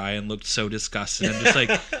at the guy and looked so disgusted and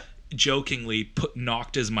just jokingly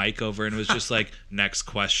knocked his mic over and was just like, next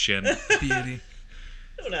question. Beauty.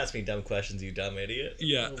 Don't ask me dumb questions, you dumb idiot.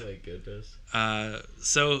 Yeah. Oh my goodness.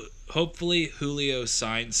 So hopefully Julio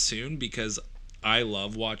signs soon because I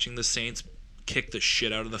love watching the Saints kick the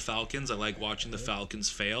shit out of the Falcons. I like watching the Falcons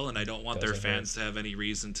fail, and I don't want their fans to have any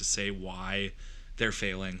reason to say why they're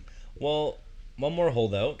failing. Well, one more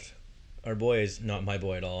holdout Our boy is not my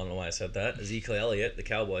boy at all. I don't know why I said that. Ezekiel Elliott, the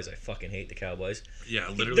Cowboys. I fucking hate the Cowboys. Yeah,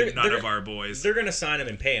 literally They're- none they're- of our boys. They're gonna sign him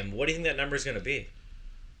and pay him. What do you think that number is gonna be?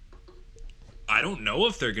 I don't know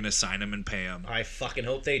if they're gonna sign him and pay him. I fucking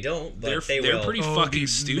hope they don't. But They're they will. pretty Oh, it'd fucking be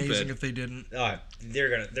stupid. amazing if they didn't.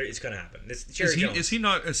 It's gonna happen. It's Jerry Jones. Is he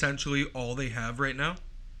not essentially all they have right now?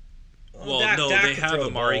 Well, Dak no, can they have throw the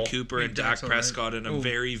Amari ball. Cooper and Dak Dak's all right. Prescott and a Oh,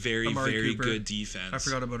 very, very, Amari very Cooper. good defense. I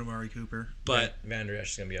forgot about Amari Cooper. But Van Der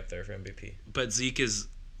Esch is gonna be up there for MVP. Zeke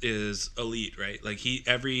is elite, right? Like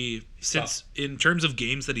since in terms of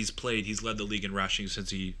games that he's played, he's led the league in rushing since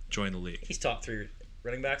he joined the league. He's top 3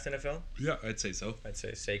 running backs in NFL. Yeah, I'd say so. I'd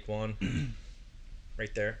say Saquon,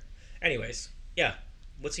 right there. Anyways, yeah.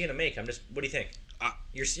 What's he gonna make? What do you think?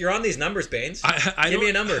 You're on these numbers, Baines. Give me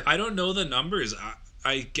a number. I don't know the numbers.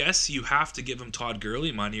 I guess you have to give him Todd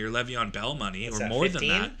Gurley money or Le'Veon Bell money What's or that, more 15?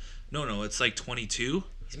 than that. No, it's like 22.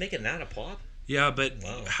 He's making that a pop. Yeah, but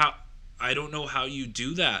Wow. I don't know how you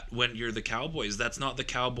do that when you're the Cowboys. That's not the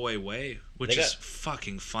Cowboy way, which is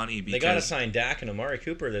fucking funny because They got to sign Dak and Amari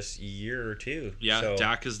Cooper this year or two. yeah, so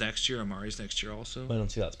Dak is next year, Amari's next year also. I don't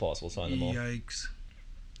see that's possible. Sign them all. Yikes.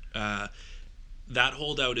 That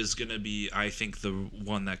holdout is going to be, I think, the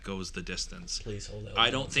one that goes the distance. Please hold out. I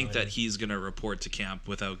don't think that he's going to report to camp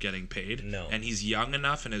without getting paid. No. And he's young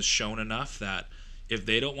enough and has shown enough that if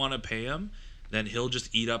they don't want to pay him, then he'll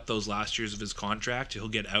just eat up those last years of his contract. He'll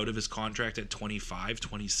get out of his contract at 25,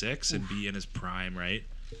 26 and be in his prime, right?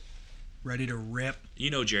 Ready to rip.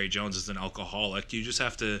 You know Jerry Jones is an alcoholic. You just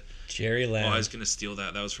have to... Jerry Oh, Lamb. I was going to steal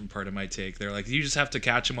that. That was from part of my take. They're like, you just have to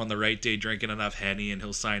catch him on the right day drinking enough Henny and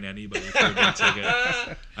he'll sign anybody for a big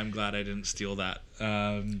ticket. I'm glad I didn't steal that.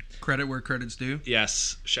 Credit where credit's due.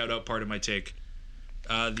 Yes, shout out part of my take.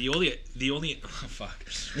 The only oh, fuck.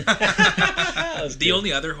 The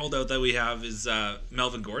only other holdout that we have is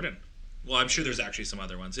Melvin Gordon. Well, I'm sure there's actually some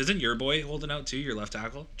other ones. Isn't your boy holding out too, your left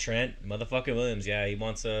tackle? Trent motherfucking Williams. Yeah, he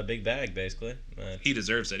wants a big bag basically. He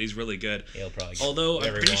deserves it. He's really good. He'll probably get Although I'm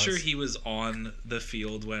whatever pretty wants. sure he was on the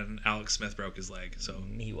field when Alex Smith broke his leg. So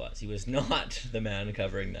He was not the man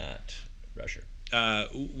covering that rusher.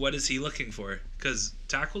 what is he looking for? Because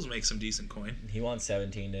tackles make some decent coin. He wants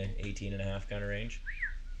 17 to 18 and a half kind of range.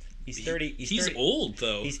 He's 30. He's 30, old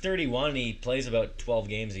though. He's 31. And he plays about 12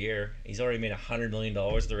 games a year. He's already made $100 million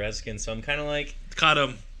with the Redskins. So I'm kind of like, Cut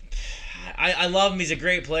him. I love him. He's a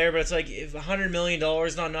great player, but it's like if $100 million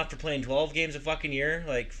is not enough for playing 12 games a fucking year,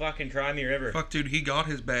 like fucking cry me a river. Fuck, dude, he got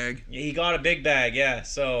his bag. He got a big bag, yeah.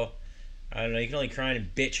 So I don't know. You can only cry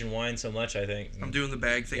and bitch and whine so much. I think. I'm doing the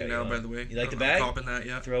bag thing Yeah, you now, want- by the way. you like the I'm bag? copping that,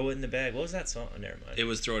 yeah. Throw it in the bag. What was that song? Oh, never mind. It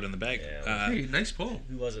was throw it in the bag. Yeah, Hey, nice pull.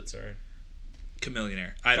 Who was it, sir?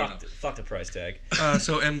 Chameleonaire. I don't know. Fuck the price tag.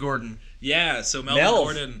 So M. Gordon. Yeah, so Melvin Melv.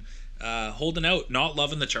 Gordon holding out, not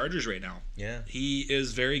loving the Chargers right now. Yeah. He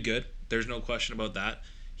is very good. There's no question about that.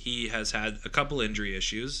 He has had a couple injury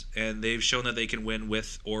issues, and they've shown that they can win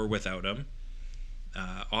with or without him.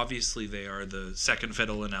 Obviously, they are the second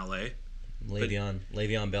fiddle in LA.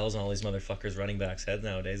 Le'Veon Bell's on all these motherfuckers running backs' head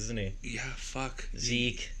nowadays, isn't he? Yeah, fuck.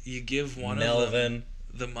 Zeke, You give one of Melvin. them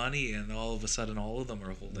the money, and all of a sudden, all of them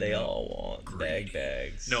are holding They out. all want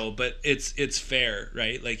bags. No, but it's fair,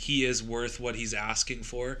 right? Like, he is worth what he's asking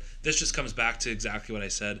for. This just comes back to exactly what I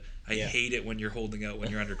said. I hate it when you're holding out when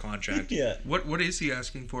you're under contract. Yeah. What is he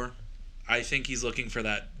asking for? I think he's looking for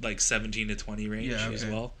that like 17 to 20 range as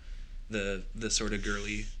okay. well. The sort of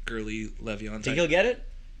girly Le'Veon Think type. he'll get it?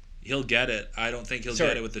 He'll get it. I don't think he'll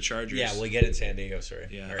Sorry. get it with the Chargers. Yeah, we'll get it in San Diego, sorry.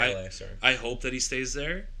 Yeah, Or LA, sorry. I hope that he stays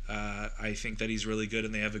there. I think that he's really good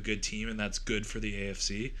and they have a good team, and that's good for the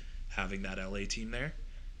AFC, having that LA team there.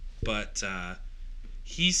 But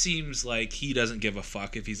he seems like he doesn't give a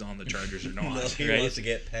fuck if he's on the Chargers or not. No, he right? wants to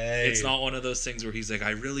get paid. It's not one of those things where he's like,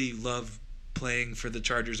 I really love playing for the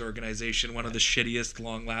Chargers organization, one of the shittiest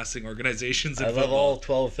long-lasting organizations in I football. love all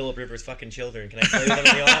 12 of Philip Rivers' fucking children. Can I play with them in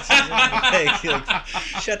the offseason? like,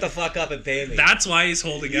 shut the fuck up and pay me. That's why he's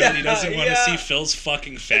holding out. Yeah, He doesn't want to yeah. see Phil's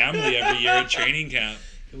fucking family every year at training camp.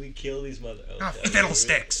 Can we kill these mother...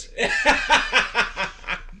 Fiddlesticks.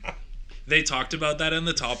 They talked about that in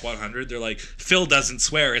the top 100. They're like, Phil doesn't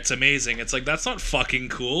swear. It's amazing. It's like, that's not fucking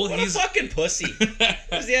cool. What He's a fucking pussy. Who's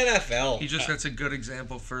the NFL? He just that's a good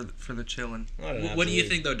example for the chillin'. Not an What do you absolute-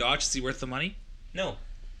 think, though, Dodge? Is he worth the money? No.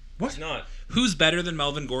 What? He's not. Who's better than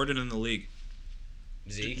Melvin Gordon in the league?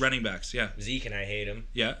 Zeke. Running backs, yeah. Zeke and I hate him.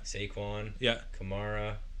 Yeah, Saquon. yeah.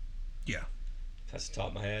 Kamara. Yeah. That's the top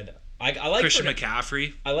of my head. I like Christian Fournette.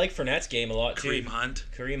 McCaffrey, I like Fournette's game a lot too. Kareem Hunt.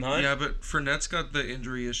 Kareem Hunt. Yeah, but Fournette's got the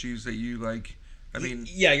injury issues that you like. I mean,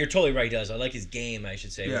 Yeah, you're totally right. He does. I like his game. I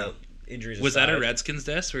should say. Yeah. Without injuries. Was that a aside. Redskins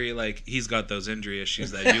desk where you're like, he's got those injury issues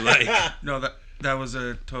that you like? no, that That was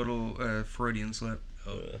a total Freudian slip.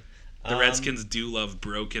 The Redskins do love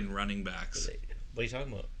broken running backs. What are you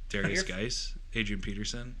talking about? Darius Geis, Adrian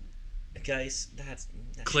Peterson, Guys, that's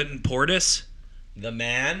Clinton Portis. the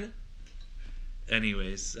man.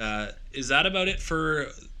 Anyways, is that about it for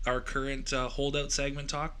our current holdout segment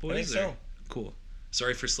talk, boys? I think so. Cool.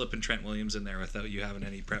 Sorry for slipping Trent Williams in there without you having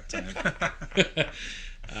any prep time.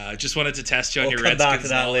 Just wanted to test you on We'll your come Redskins back to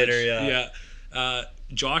that knowledge. later, Yeah.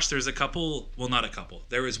 Josh, there's a couple. Well, not a couple.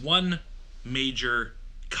 There was one major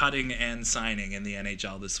cutting and signing in the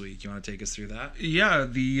NHL this week. You want to take us through that? Yeah,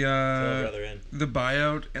 Brother in. the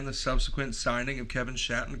buyout and the subsequent signing of Kevin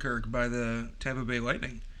Shattenkirk by the Tampa Bay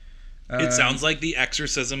Lightning. It sounds like the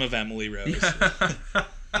exorcism of Emily Rose.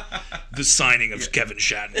 The signing of Kevin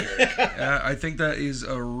Shattenkirk. I think that is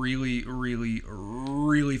a really, really,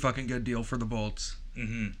 really fucking good deal for the Bolts.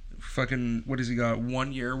 Mm-hmm. Fucking, what has he got?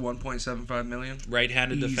 1 year, $1.75 million.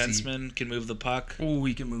 Right-handed Easy. defenseman, can move the puck. Oh,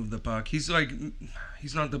 he can move the puck. He's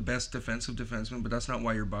not the best defensive defenseman, but that's not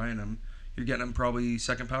why you're buying him. You're getting him probably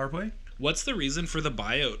second power play. What's the reason for the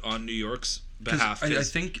buyout on New York's 'Cause behalf?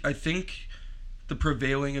 I think the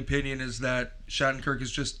prevailing opinion is that Shattenkirk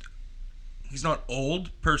is just, he's not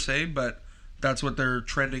old per se, but that's what they're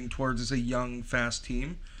trending towards, is a young, fast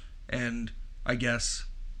team. And I guess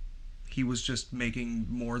he was just making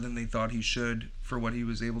more than they thought he should for what he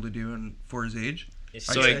was able to do and for his age.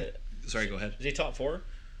 Sorry, go ahead. Is he top 4?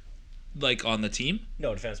 Like on the team?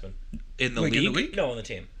 No, defenseman. In the Like league? in the league? No, on the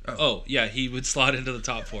team. Oh, yeah, he would slot into the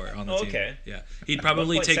top 4 on the team. Okay. Yeah. He'd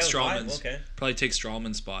probably take 1.75, Strawman's. okay. Probably take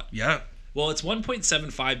Strawman's spot. Yeah. Well, it's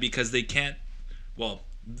 1.75 because they can't. Well,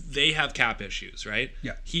 they have cap issues, right?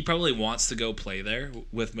 Yeah. He probably wants to go play there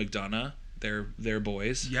with McDonough. They're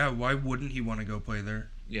boys. Yeah, why wouldn't he want to go play there?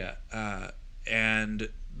 Yeah. And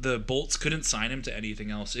the Bolts couldn't sign him to anything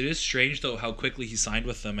else. It is strange though how quickly he signed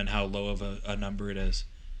with them and how low of a number it is.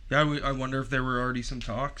 Yeah, I wonder if there were already some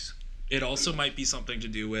talks. It also might be something to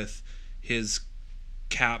do with his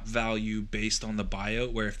cap value based on the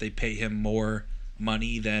buyout, where if they pay him more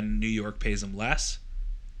money, then New York pays him less.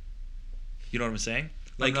 You know what I'm saying?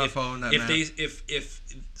 Like I'm not following that, if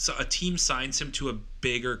so a team signs him to a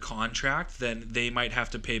bigger contract, then they might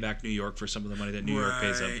have to pay back New York for some of the money that New York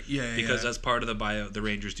pays him. Yeah, because yeah. as part of the buyout, the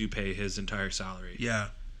Rangers do pay his entire salary. Yeah.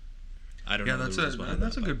 I don't Yeah, know. that's the rules behind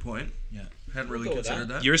that's that, a but good point. Yeah. Hadn't really go with considered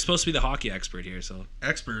that. You're supposed to be the hockey expert here, so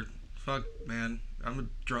Expert. Fuck, man. I'm a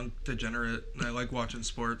drunk degenerate, and I like watching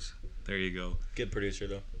sports. there you go. Good producer,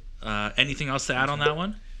 though. Anything else to add on that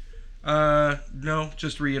one? No,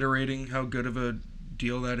 just reiterating how good of a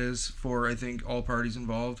deal that is for, I think, all parties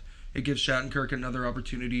involved. It gives Shattenkirk another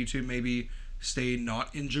opportunity to maybe stay not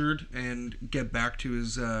injured and get back to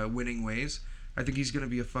his winning ways. I think he's going to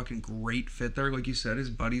be a fucking great fit there. Like you said, his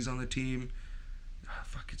buddies on the team.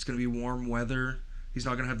 It's going to be warm weather. He's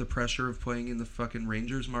not going to have the pressure of playing in the fucking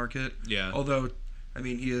Rangers market. Yeah. Although, I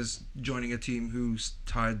mean, he is joining a team who's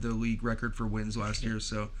tied the league record for wins last year,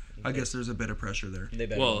 so I guess there's a bit of pressure there. They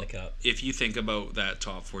better Well, win the cup. if you think about that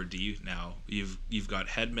top 4D now, you've got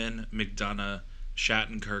Hedman, McDonough,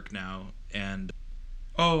 Shattenkirk now, and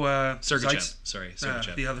Sergachev. Sergachev. Sorry,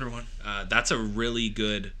 Sergachev. The other one. That's a really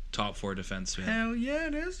good top 4 defenseman. Hell yeah,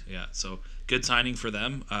 it is. Yeah, so good signing for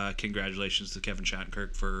them. Congratulations to Kevin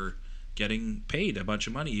Shattenkirk for getting paid a bunch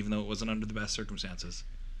of money, even though it wasn't under the best circumstances.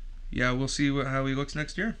 Yeah, we'll see how he looks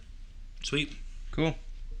next year. Sweet. Cool.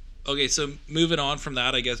 Okay, so moving on from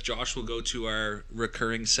that, I guess Josh will go to our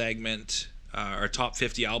recurring segment, our top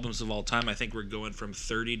 50 albums of all time. I think we're going from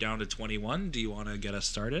 30 down to 21. Do you want to get us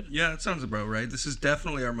started? Yeah, that sounds about right. This is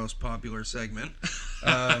definitely our most popular segment.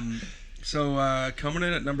 So coming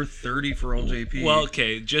in at number 30 for old JP. Well,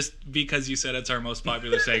 okay, just because you said it's our most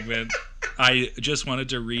popular segment, I just wanted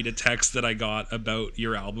to read a text that I got about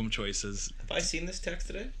your album choices. Have I seen this text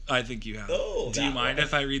today? I think you have. Oh, do you that mind one.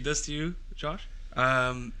 if I read this to you, Josh?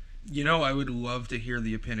 I would love to hear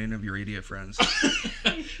the opinion of your idiot friends.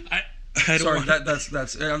 I don't Sorry, want-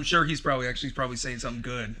 that's. I'm sure he's probably saying something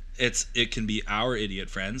good. It can be our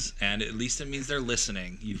idiot friends, and at least it means they're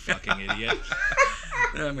listening, you fucking idiot.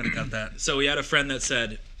 I'm gonna cut that. So we had a friend that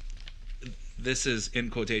said, this is in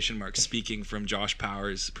quotation marks, speaking from Josh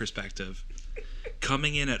Power's perspective.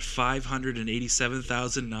 Coming in at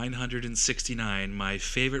 587,969, my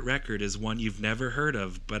favorite record is one you've never heard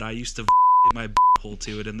of, but I used to my hole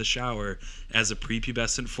to it in the shower as a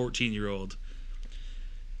prepubescent 14-year-old.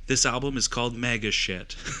 This album is called Mega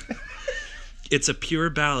Shit. It's a pure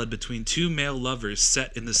ballad between two male lovers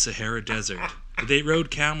set in the Sahara Desert. They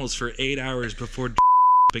rode camels for 8 hours before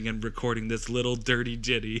and recording this little dirty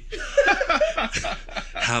ditty.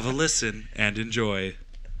 Have a listen and enjoy.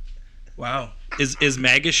 Wow. Is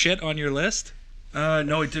Mega Shit on your list?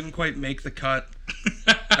 No, it didn't quite make the cut.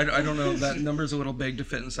 I don't know. That number's a little big to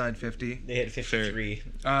fit inside 50. They hit 53.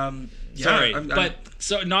 Yeah, Sorry, I'm- but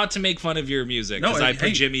so not to make fun of your music, No, because I put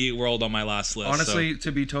hey. Jimmy Eat World on my last list. honestly,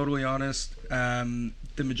 to be totally honest,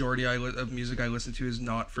 the majority of music I listen to is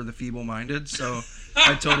not for the feeble-minded. So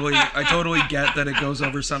I totally get that it goes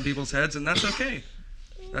over some people's heads, and that's okay.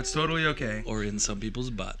 That's totally okay. or in some people's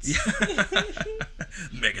butts.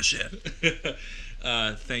 Mega shit.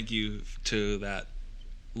 Thank you to that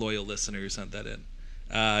loyal listener who sent that in.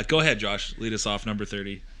 Go ahead, Josh. Lead us off, number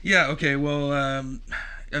 30. Yeah, okay, well,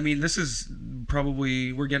 I mean, this is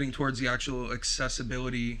probably, we're getting towards the actual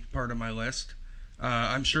accessibility part of my list.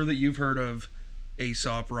 I'm sure that you've heard of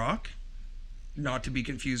Aesop Rock, not to be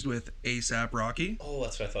confused with ASAP Rocky. Oh,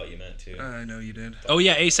 that's what I thought you meant too. I know you did. Oh,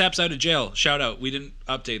 yeah, ASAP's out of jail. Shout out. We didn't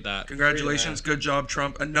update that. Congratulations, good job,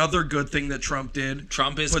 Trump. Another good thing that Trump did.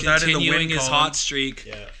 Trump is Put that in the continuing win his column. hot streak.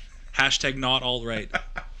 Yeah. Hashtag not all right.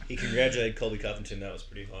 He congratulated Colby Covington. That was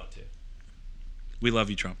pretty hot too. We love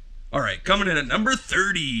you, Trump. All right, coming in at number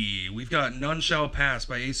 30, we've got None Shall Pass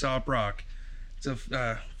by Aesop Rock. It's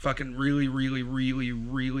a fucking really, really, really,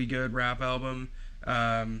 really good rap album.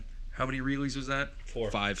 How many reallys was that? 4.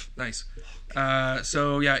 5. Nice.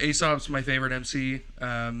 So yeah, Aesop's my favorite MC.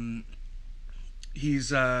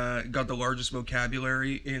 He's got the largest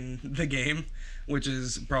vocabulary in the game, which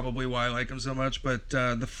is probably why I like him so much. But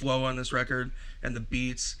the flow on this record and the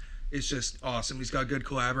beats is just awesome. He's got good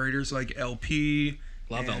collaborators like LP.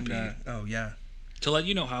 Love and, LP. Oh yeah. To let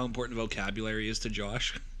you know how important vocabulary is to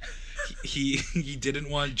Josh, he didn't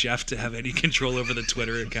want Jeff to have any control over the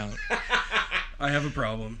Twitter account. I have a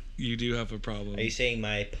problem. You do have a problem. Are you saying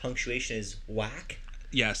my punctuation is whack?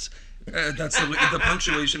 Yes. That's the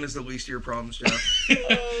punctuation is the least of your problems, Jeff.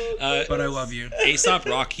 But I love you. Aesop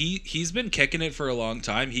Rock, he's been kicking it for a long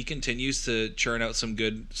time. He continues to churn out some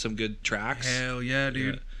good tracks. Hell yeah,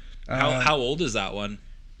 dude. How old is that one?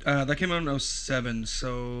 That came out in 07,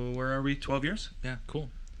 so where are we? 12 years? Yeah, cool.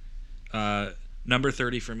 Number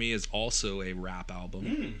 30 for me is also a rap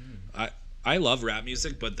album. I love rap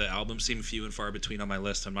music, but the albums seem few and far between on my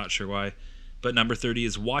list. I'm not sure why. But number 30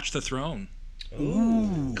 is Watch the Throne.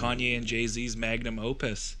 Ooh. Kanye and Jay-Z's magnum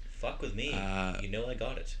opus. Fuck with me. You know I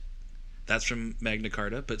got it. That's from Magna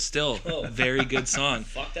Carta, but still Oh. a very good song.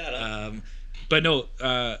 Fuck that up. But no,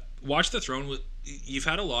 Watch the Throne. You've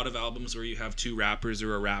had a lot of albums where you have two rappers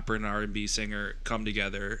or a rapper and an R&B singer come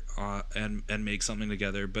together and make something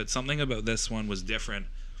together. But something about this one was different.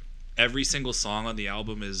 Every single song on the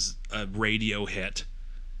album is a radio hit,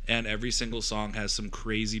 and every single song has some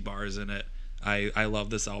crazy bars in it. I love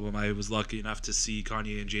this album. I was lucky enough to see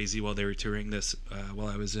Kanye and Jay-Z while they were touring this while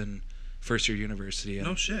I was in first year university. And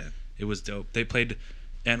No shit. it was dope. They played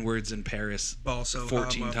N-words in Paris Also,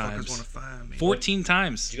 14 times. Want to find me. 14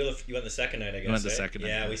 times. Did you went the second night, I guess. went the eh? second night,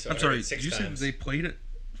 Yeah, yeah. we saw I'm sorry, 6 did you times. say they played it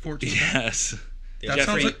 14 times? Yes. Yeah. That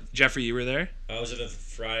sounds Jeffrey, you were there? I was at the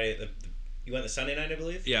Friday. You went the Sunday night, I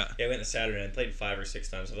believe? Yeah. Yeah, I went the Saturday night. I played 5 or 6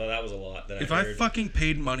 times. I thought that was a lot. Then If I I heard, fucking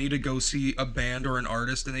paid money to go see a band or an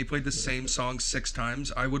artist and they played the same song 6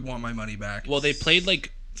 times, I would want my money back. Well, they played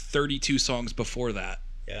like 32 songs before that.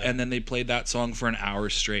 Yeah. And then they played that song for an hour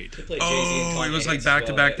straight. they played Jay-Z and Oh, Kanye it was like as back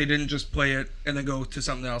to well, back. yeah. They didn't just play it and then go to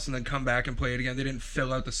something else and then come back and play it again. They didn't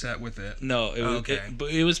fill out the set with it. No, it was Okay.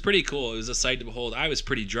 but it was pretty cool. It was a sight to behold. I was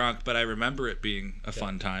pretty drunk, but I remember it being a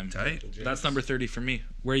fun time. Tight. That's number 30 for me.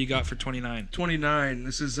 Where you got for 29? 29.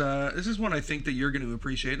 This is one I think that you're going to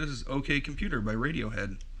appreciate. This is OK Computer by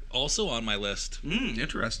Radiohead. Also on my list.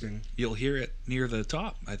 Interesting. You'll hear it near the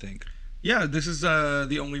top, I think. Yeah, this is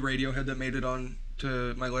the only Radiohead that made it on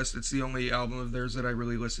to my list. It's the only album of theirs that I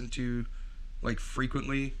really listen to like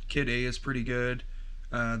frequently. Kid A is pretty good.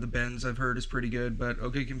 The Bends I've heard is pretty good, but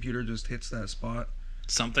OK Computer just hits that spot.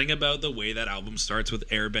 Something about the way that album starts with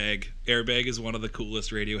Airbag. Airbag is one of the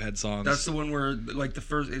coolest Radiohead songs. That's the one where like the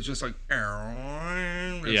first it's just like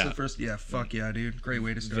that's the first. Yeah, fuck yeah, dude. Great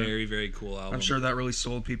way to start. very, very cool album. I'm sure that really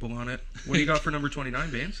sold people on it. What do you got for number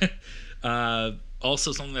 29, Baines?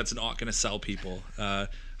 Also something that's not going to sell people.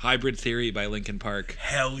 Hybrid Theory by Linkin Park.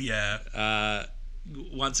 Hell yeah.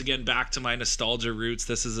 Once again, back to my nostalgia roots.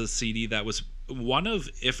 This is a CD that was one of,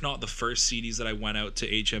 if not the first CDs that I went out to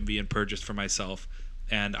HMV and purchased for myself.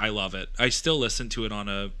 And I love it. I still listen to it on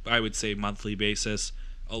a, I would say, monthly basis.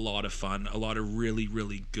 A lot of fun. A lot of really,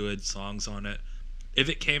 really good songs on it. If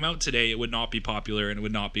it came out today, it would not be popular and it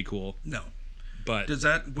would not be cool. No. But Does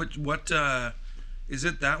that what is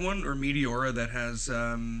it that one or Meteora that has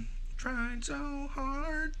tried so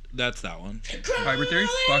hard? that's that one. Hybrid Theory?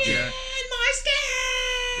 Fuck yeah.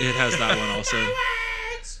 It has that one also.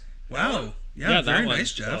 Wow. Yeah, Yeah, that very one.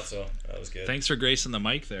 nice, Jeff. Also, that was good. Thanks for gracing the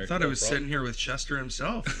mic there. I thought I was problem. sitting here with Chester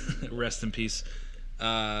himself. Rest in peace.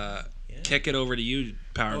 Kick it over to you,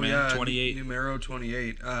 Power Man. 28. Numero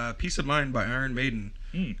 28. Peace of Mind by Iron Maiden.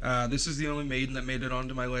 Hmm. This is the only Maiden that made it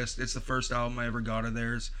onto my list. It's the first album I ever got of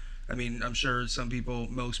theirs. I mean, I'm sure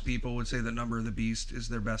most people would say that Number of the Beast is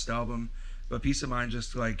their best album, but Peace of Mind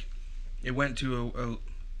just like it went to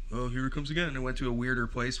oh, here it comes again. It went to a weirder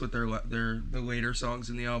place with the later songs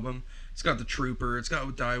in the album. It's got the Trooper. It's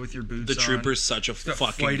got Die With Your Boots The On. Trooper's such a It's got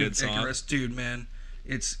fucking Flight good of song. Icarus. Dude, man,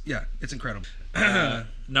 it's incredible.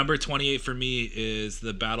 Number 28 for me is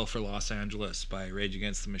The Battle for Los Angeles by Rage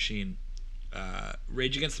Against the Machine.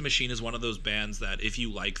 Rage Against the Machine is one of those bands that if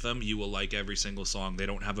you like them, you will like every single song. They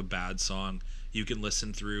don't have a bad song. You can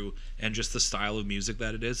listen through, and just the style of music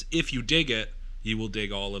that it is. If you dig it, you will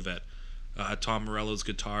dig all of it. Tom Morello's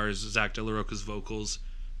guitars, Zach De La Rocha's vocals,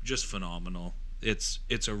 just phenomenal. It's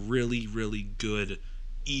a really, really good,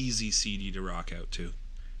 easy CD to rock out to.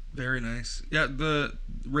 Very nice. Yeah, the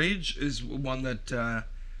Rage is one that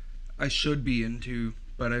I should be into,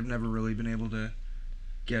 but I've never really been able to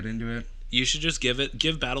get into it. You should just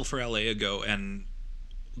give Battle for LA a go and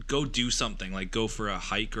go do something, like go for a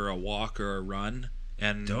hike or a walk or a run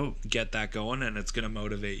and Dope. get that going, and it's going to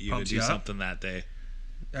motivate you Pumps to you do up. something that day.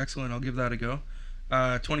 Excellent. I'll give that a go.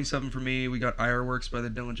 27 for me. We got Ironworks by the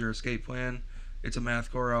Dillinger Escape Plan. It's a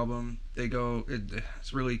mathcore album.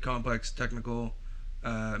 It's really complex, technical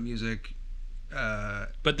music.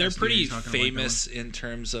 But they're SDA pretty is not gonna like that famous in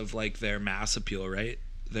terms of like their mass appeal, right?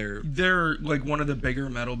 They're like one of the bigger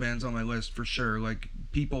metal bands on my list for sure. Like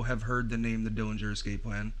people have heard the name the Dillinger Escape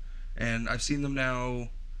Plan, and I've seen them now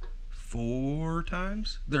 4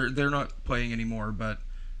 times. They're not playing anymore, but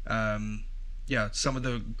yeah, some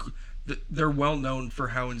of they're well known for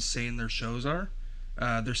how insane their shows are.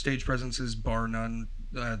 Their stage presence is bar none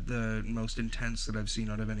the most intense that I've seen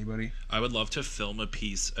out of anybody. I would love to film a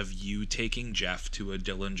piece of you taking Jeff to a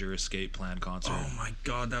Dillinger Escape Plan concert. Oh my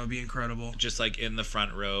god, that would be incredible. Just like in the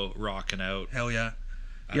front row, rocking out. Hell yeah.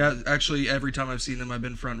 Yeah, actually, every time I've seen them, I've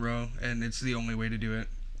been front row, and it's the only way to do it.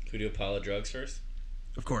 Can we do a pile of drugs first?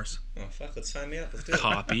 Of course. Oh, fuck, let's sign me up. Let's do it.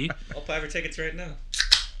 Copy. I'll buy for tickets right now.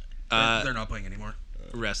 They're not playing anymore.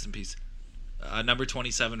 Rest in peace. Number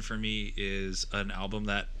 27 for me is an album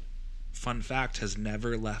that, fun fact, has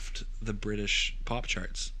never left the British pop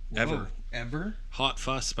charts. Whoa, ever? Hot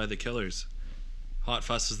Fuss by The Killers. Hot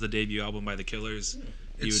Fuss is the debut album by The Killers.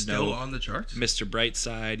 You It's would still know on the charts? Mr.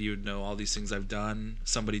 Brightside. You would know All These Things I've Done.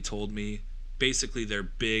 Somebody Told Me. Basically, their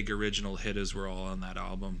big original hitters were all on that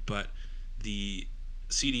album. But the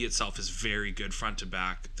CD itself is very good front to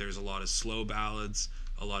back. There's a lot of slow ballads,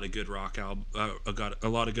 a lot of good rock a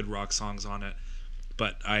lot of good rock songs on it.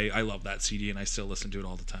 But I love that CD and I still listen to it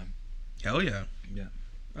all the time. Hell yeah.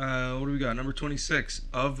 Yeah. What do we got? Number 26,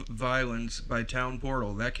 Of Violence by Town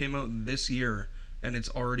Portal. That came out this year, and it's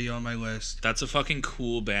already on my list. That's a fucking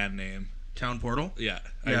cool band name. Town Portal? Yeah,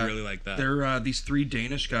 Yeah. I really like that. They're these 3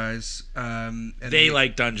 Danish guys. And They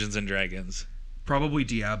like Dungeons and Dragons. probably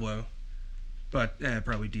Diablo, but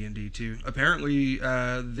probably D&D too. Apparently,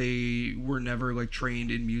 they were never like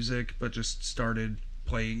trained in music, but just started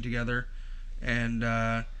playing together, and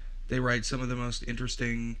they write some of the most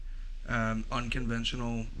interesting,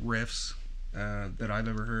 unconventional riffs that I've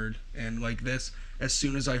ever heard. And like this, as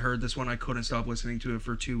soon as I heard this one, I couldn't stop listening to it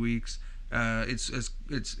for 2 weeks.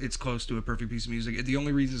 It's close to a perfect piece of music. The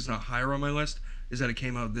only reason it's not higher on my list is that it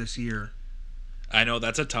came out this year. I know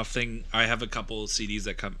that's a tough thing. I have a couple CDs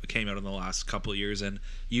that came out in the last couple years, and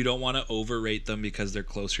you don't want to overrate them because they're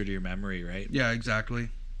closer to your memory, right? Yeah, exactly.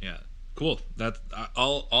 Yeah, cool.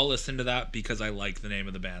 I'll listen to that because I like the name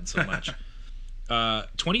of the band so much.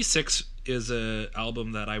 26 is a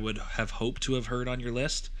album that I would have hoped to have heard on your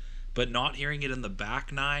list, but not hearing it in the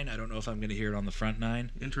back 9. I don't know if I'm going to hear it on the front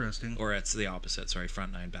 9. Interesting. Or it's the opposite. Sorry,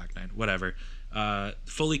 front 9, back 9, whatever.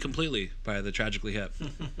 Fully Completely by the Tragically Hip.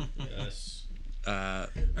 Yes. I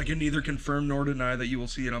can neither confirm nor deny that you will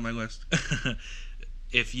see it on my list.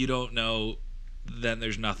 If you don't know, then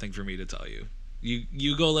there's nothing for me to tell you.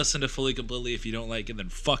 You go listen to Fully Completely. If you don't like it, then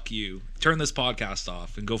fuck you. Turn this podcast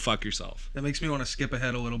off and go fuck yourself. That makes me want to skip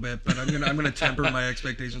ahead a little bit, but I'm gonna temper my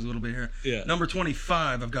expectations a little bit here. Yeah. Number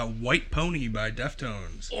 25, I've got White Pony by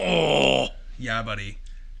Deftones. Oh, Yeah, buddy.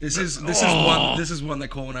 This is one that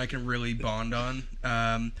Cole and I can really bond on.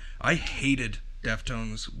 I hated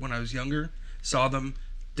Deftones when I was younger. Saw them.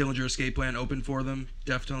 Dillinger Escape Plan opened for them.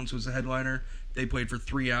 Deftones was the headliner. They played for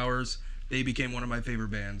 3 hours. They became one of my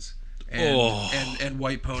favorite bands. And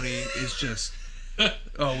White Pony is just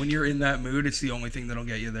when you're in that mood, it's the only thing that'll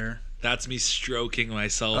get you there. that's me stroking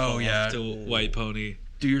myself Oh, off yeah. to White Pony.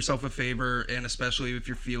 do yourself a favor, and especially if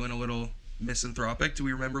you're feeling a little misanthropic. Do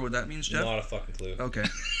we remember what that means, Jeff? Not a fucking clue. Okay.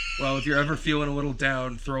 Well, if you're ever feeling a little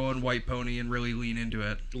down, throw on White Pony and really lean into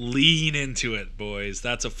it. Lean into it, boys.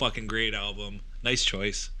 That's a fucking great album. Nice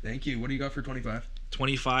choice. Thank you. What do you got for 25?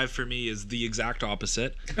 25 for me is the exact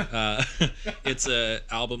opposite. It's a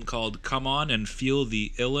album called Come On and Feel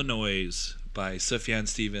the Illinois by Sufjan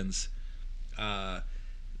Stevens.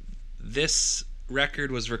 This record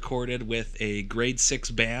was recorded with a grade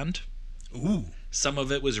 6 band. Ooh. Some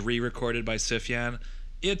of it was re-recorded by Sufjan.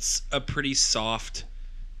 It's a pretty soft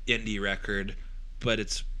indie record, but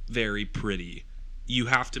it's very pretty. You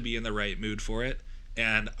have to be in the right mood for it.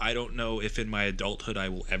 And I don't know if in my adulthood I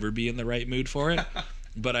will ever be in the right mood for it,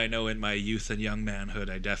 but I know in my youth and young manhood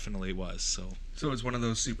I definitely was. So it's one of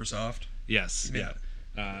those super soft? yes, yeah.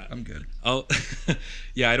 I'm good. Oh,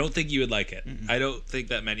 yeah. I don't think you would like it. I don't think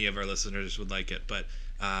that many of our listeners would like it, but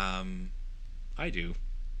I do.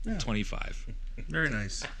 Yeah. 25. Very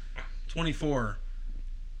nice. 24.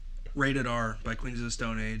 Rated R by Queens of the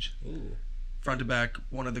Stone Age. Ooh. Front to back,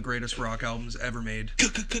 one of the greatest rock albums ever made.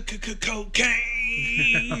 Cocaine.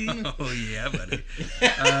 Oh yeah, buddy.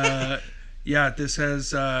 Yeah, this has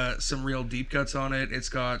some real deep cuts on it. It's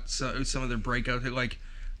got some of their breakout hit, like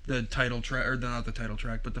the title track, or not the title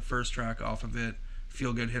track, but the first track off of it,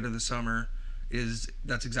 "Feel Good Hit of the Summer,"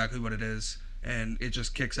 that's exactly what it is, and it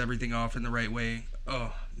just kicks everything off in the right way.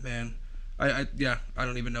 Oh man, I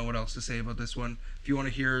don't even know what else to say about this one. If you want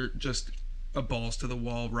to hear just a balls to the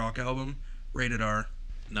wall rock album, Rated R.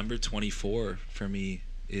 Number 24 for me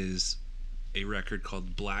is a record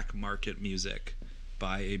called Black Market Music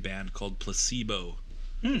by a band called Placebo.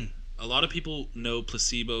 A lot of people know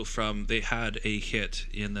Placebo from, they had a hit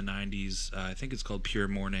in the 90s. I think it's called Pure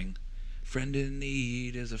Morning. Friend in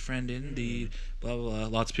need is a friend indeed. Blah, blah, blah.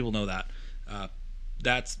 Lots of people know that.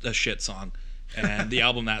 That's a shit song. And the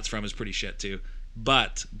album that's from is pretty shit too.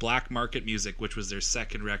 But Black Market Music, which was their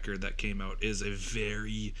second record that came out, is a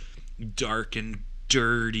very dark and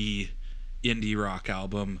dirty indie rock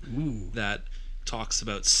album that talks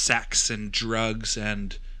about sex and drugs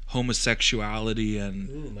and homosexuality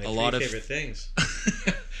and my a lot of favorite things.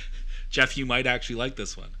 Jeff, you might actually like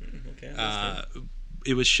this one. Okay.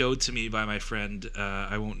 It was showed to me by my friend.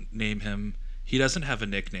 I won't name him. He doesn't have a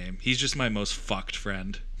nickname. He's just my most fucked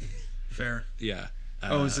friend. Fair. Yeah.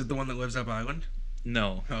 Is it the one that lives up island?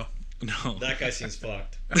 No. Oh. No. That guy seems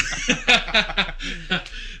fucked.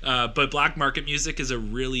 But Black Market Music is a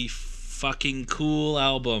really fucking cool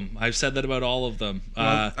album. I've said that about all of them.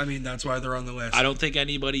 Well, I mean, that's why they're on the list. I don't think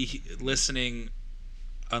anybody listening,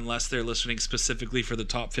 unless they're listening specifically for the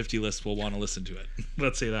top 50 list, will want to listen to it.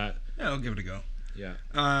 Let's say that. Yeah, I'll give it a go. Yeah.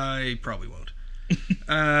 I probably won't.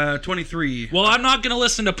 23. Well, I'm not going to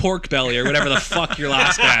listen to Pork Belly or whatever the fuck your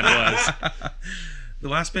last band was. The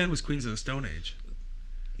last band was Queens of the Stone Age.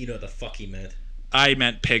 You know what the fuck he meant. I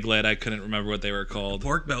meant Piglet. I couldn't remember what they were called.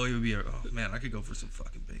 Pork Belly would be oh man, I could go for some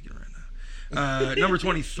fucking bacon right now. Number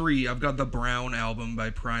 23, I've got the Brown album by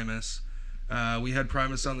Primus. We had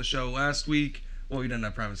Primus on the show last week. Well, we didn't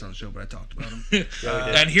have Primus on the show, but I talked about him.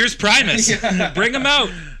 And here's Primus. Bring him out.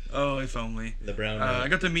 Oh, if only. The Brown. I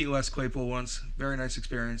got to meet Les Claypool once. Very nice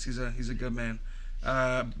experience. He's a good man.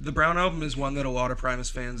 The Brown album is one that a lot of Primus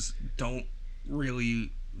fans don't really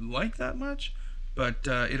like that much, but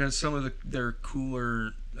it has some of their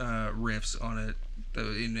cooler riffs on it,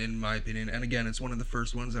 in my opinion. And again, it's one of the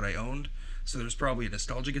first ones that I owned, so there's probably a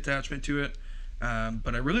nostalgic attachment to it.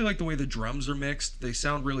 But I really like the way the drums are mixed. They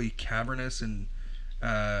sound really cavernous and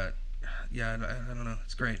I don't know.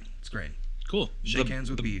 It's great. It's great. Cool. Shake Hands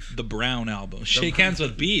with Beef. The Brown album. Shake Hands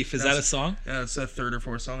with Beef. Is that a song? Yeah, it's a third or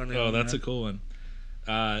fourth song on the album. Oh, that's a cool one.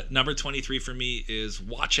 Number 23 for me is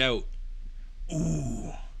Watch Out.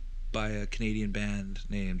 Ooh. By a Canadian band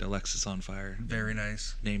named Alexis on Fire. Very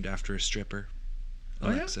nice. Named after a stripper. Oh,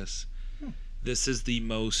 Alexis. Yeah? This is the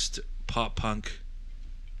most pop punk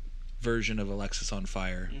version of Alexis on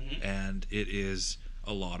Fire, and it is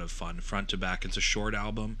a lot of fun front to back. It's a short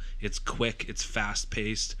album. It's quick. It's fast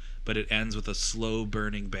paced, but it ends with a slow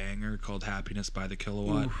burning banger called Happiness by the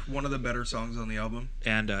Kilowatt. Ooh, one of the better songs on the album.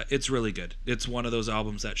 And it's really good. It's one of those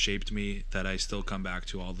albums that shaped me that I still come back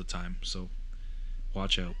to all the time. So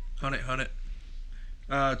watch out. Hunt it.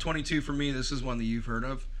 22 for me. This is one that you've heard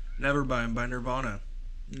of. Nevermind by Nirvana.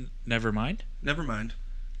 Nevermind? Nevermind.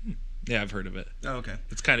 Yeah, I've heard of it. Oh, okay.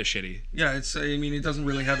 It's kind of shitty. Yeah, it doesn't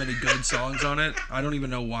really have any good songs on it. I don't even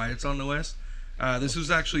know why it's on the list. This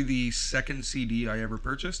was actually the second CD I ever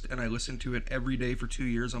purchased, and I listened to it every day for 2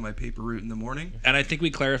 years on my paper route in the morning. And I think we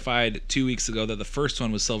clarified 2 weeks ago that the first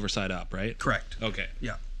one was Silver Side Up, right? Correct. Okay.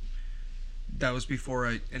 Yeah. That was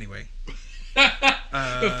before anyway.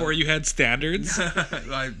 Before you had standards.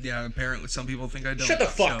 Yeah, apparently some people think I don't. Shut the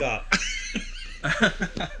fuck up.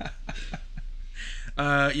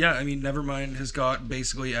 Yeah, I mean, Nevermind has got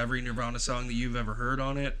basically every Nirvana song that you've ever heard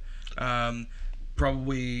on it.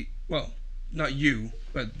 Probably, well, not you,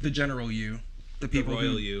 but the general you. The people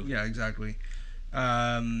royal who, you. Yeah, exactly.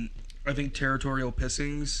 I think Territorial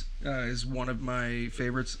Pissings is one of my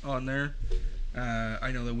favorites on there.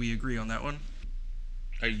 I know that we agree on that one.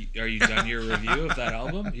 Are you done your review of that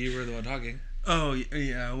album? You were the one talking. Oh,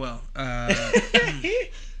 yeah, well.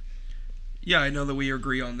 Yeah, I know that we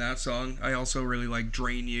agree on that song. I also really like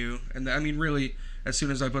Drain You. And I mean, really, as soon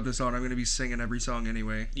as I put this on, I'm going to be singing every song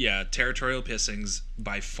anyway. Yeah, Territorial Pissings,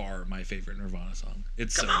 by far my favorite Nirvana song.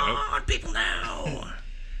 It's Come so dope. on, people now!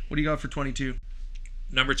 What do you got for 22?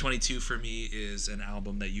 Number 22 for me is an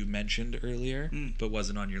album that you mentioned earlier, but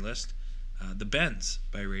wasn't on your list. The Bends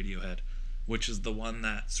by Radiohead, which is the one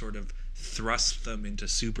that sort of thrust them into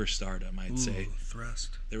superstardom, I'd say.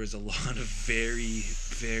 Thrust. There was a lot of very,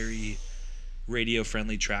 very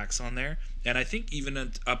radio-friendly tracks on there. And I think even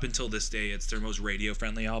up until this day, it's their most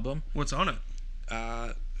radio-friendly album. What's on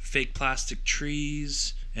it? Fake Plastic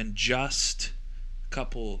Trees and Just...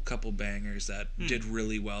 couple bangers that did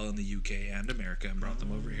really well in the UK and America and brought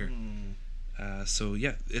them over here. So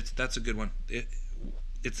yeah, that's a good one.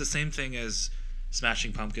 It's the same thing as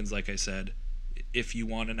Smashing Pumpkins, like I said. If you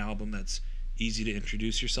want an album that's easy to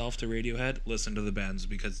introduce yourself to Radiohead, listen to the Bends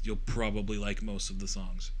because you'll probably like most of the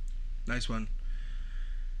songs. Nice one.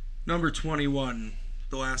 Number 21,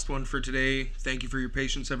 the last one for today. Thank you for your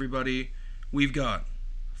patience, everybody. We've got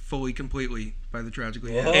Fully Completely by the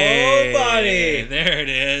Tragically Hip. Oh, buddy! There it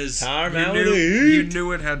is. You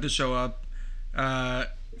knew it had to show up.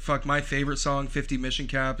 Fuck, my favorite song, 50 Mission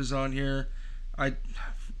Cap, is on here.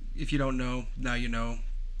 If you don't know, now you know.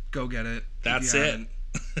 Go get it. That's it.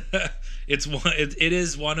 It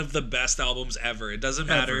is one of the best albums ever. It doesn't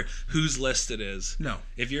matter whose list it is. No.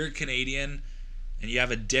 If you're a Canadian and you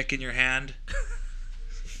have a dick in your hand,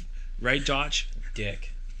 right, Josh?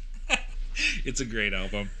 Dick. It's a great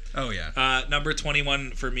album. Oh, yeah. Number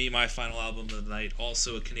 21 for me, my final album of the night.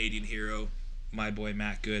 Also a Canadian hero, my boy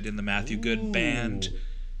Matt Good in the Matthew Good Band,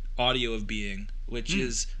 Audio of Being, which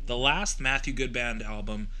is the last Matthew Good Band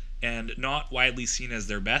album and not widely seen as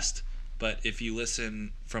their best. But if you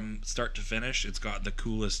listen from start to finish, it's got the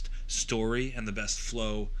coolest story and the best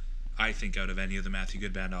flow, I think, out of any of the Matthew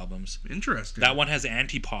Good Band albums. Interesting. That one has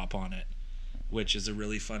Anti-Pop on it, which is a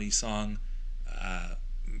really funny song.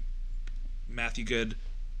 Matthew Good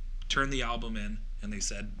turned the album in, and they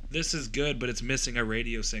said, this is good, but it's missing a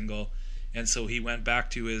radio single. And so he went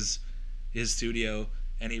back to his studio,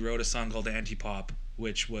 and he wrote a song called Anti-Pop,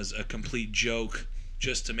 which was a complete joke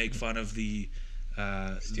just to make fun of the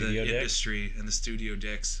industry and the studio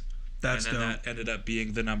dicks. That's and then dope. that ended up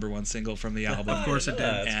being the number one single from the album. Of course it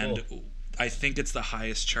did. And cool. I think it's the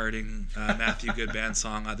highest charting Matthew Good Band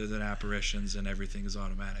song other than Apparitions and Everything Is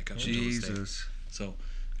Automatic. Jesus. So,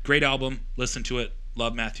 great album. Listen to it.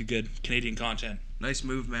 Love Matthew Good. Canadian content. Nice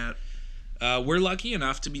move, Matt. We're lucky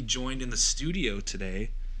enough to be joined in the studio today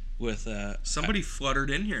with... somebody fluttered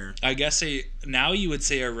in here. I guess now you would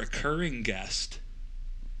say a recurring guest.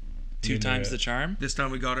 Two times the charm. This time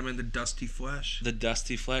we got him in the dusty flesh. The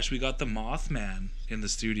dusty flesh. We got the Mothman in the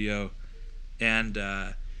studio. And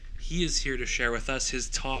he is here to share with us his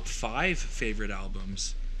top 5 favorite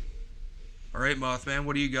albums. All right, Mothman,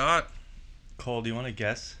 what do you got? Cole, do you want to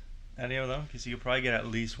guess any of them? Because you could probably get at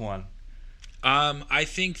least one. I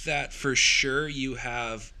think that for sure you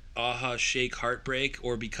have Aha, Shake, Heartbreak,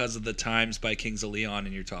 or Because of the Times by Kings of Leon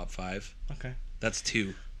in your top 5. Okay. That's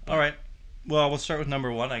 2. All right. Well, we'll start with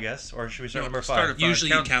number 1, I guess. Or should we start number 5? start at 5. Usually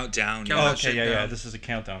you count down. count Oh, that okay, shit yeah. down. This is a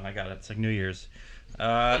countdown. I got it. It's like New Year's.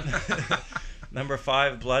 Number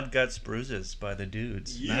 5, Blood, Guts, Bruises by the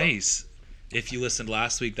Dudes. Nice. If you listened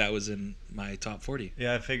last week, that was in my top 40.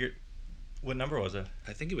 Yeah, I figured... What number was it?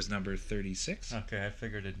 I think it was number 36. Okay, I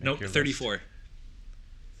figured it'd make Nope, your list. 34.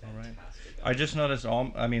 All right. I just noticed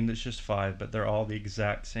it's just 5, but they're all the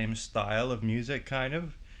exact same style of music, kind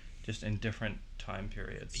of, just in different time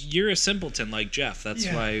periods. You're a simpleton like Jeff. That's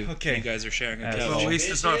Yeah, why okay. you guys are sharing a Well, couch. Well, at least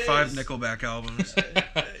it's not 5 Nickelback albums.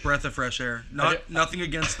 Breath of fresh air. Nothing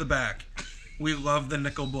against the back. We love the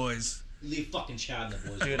Nickel Boys. Leave fucking Chad in the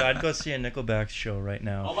boys. Dude, I'd go see a Nickelback show right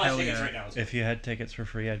now. I'll buy Hell tickets yeah. right now. If you had tickets for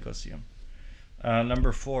free, I'd go see them.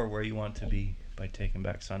 Number 4, Where You Want to Be by Taking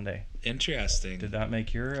Back Sunday. Interesting. Did that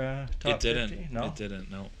make your top It didn't. 50? No? It didn't,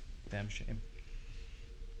 no. Damn shame.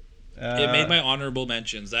 It made my honorable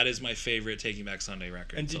mentions. That is my favorite Taking Back Sunday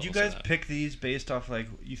record. And did so you I'll say guys that. pick these based off, like,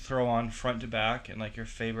 you throw on front to back and, like, your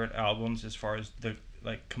favorite albums as far as the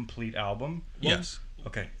like complete album? Yes.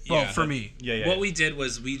 Okay. Well, Yeah. for me. Yeah. What we did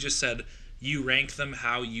was we just said you rank them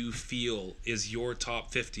how you feel is your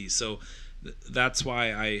top 50. So that's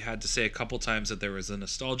why I had to say a couple times that there was a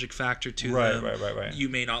nostalgic factor to them. Right. You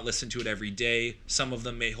may not listen to it every day. Some of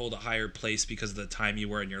them may hold a higher place because of the time you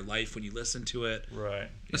were in your life when you listened to it. Right.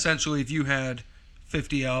 Essentially, if you had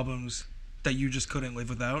 50 albums that you just couldn't live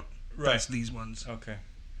without, Right. that's these ones. Okay.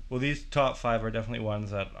 Well, these top 5 are definitely ones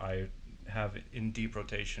that I have in deep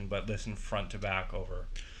rotation, but listen front to back over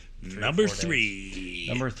 3 or Number 4 days. 3.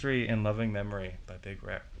 Number 3, In Loving Memory by Big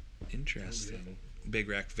Rec. Interesting. Big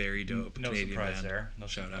Rack, very dope. No Canadian surprise band. there. No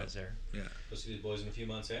Shout surprise there. Yeah. Go see these boys in a few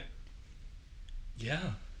months, eh?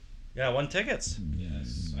 Yeah, won tickets.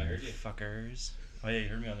 Yes, I heard you. Fuckers. Oh yeah, you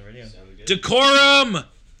heard me on the radio. Sounded good. Decorum! What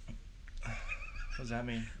does that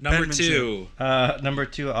mean? Number Penmanship. 2. Number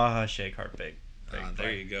 2, Aha Shake Heart Big.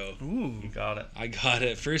 There you go. Ooh. You got it. I got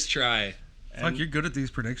it. First try. Fuck, you're good at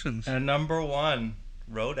these predictions. And number 1,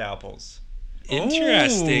 Road Apples.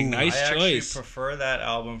 Interesting. Oh, Nice I actually choice. prefer that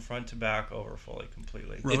album front to back over fully,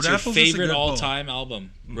 completely. Road It's your Apples is a favorite good pull. all-time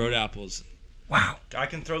album, Road Apples. Wow. I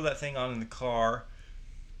can throw that thing on in the car,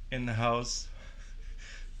 in the house,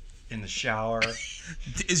 in the shower.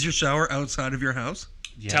 Is your shower outside of your house?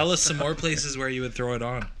 Yes. Tell us some more places where you would throw it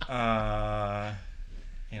on.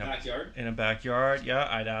 Backyard? In a backyard, yeah.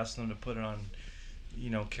 I'd ask them to put it on,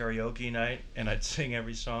 karaoke night, and I'd sing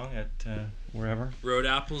every song at wherever. Road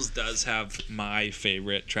Apples does have my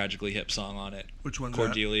favorite Tragically Hip song on it. Which one's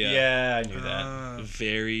Cordelia. Yeah, I knew that. that?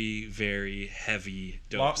 Very, very heavy,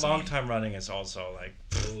 dope Long song. time running is also like,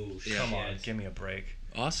 Oh, Yeah. come on, give me a break.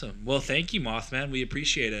 Awesome. Well, thank you, Mothman. We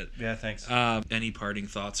appreciate it. Yeah, thanks. Any parting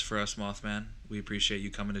thoughts for us, Mothman? We appreciate you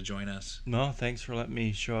coming to join us. No, thanks for letting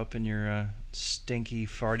me show up in your stinky,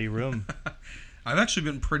 farty room. I've actually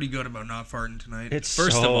been pretty good about not farting tonight. It's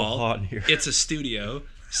First so of all, hot in here. It's a studio.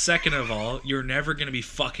 Second of all, you're never going to be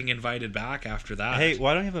fucking invited back after that. Hey,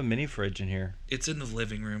 why don't you have a mini fridge in here? It's in the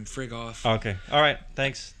living room. Frig off. Okay. All right.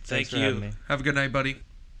 Thanks. Thank Thanks for you. having me. Have a good night, buddy.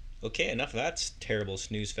 Okay, enough of that terrible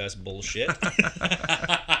snooze fest bullshit.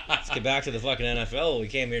 Let's get back to the fucking NFL. We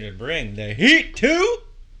came here to bring the Heat too.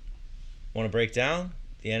 Want to break down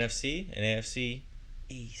the NFC and AFC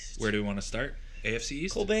East? Where do we want to start? AFC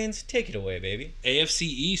East? Cole Baines, take it away, baby. AFC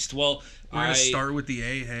East. Well, We're going to start with the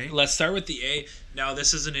A, hey? Let's start with the A. Now,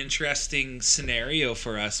 this is an interesting scenario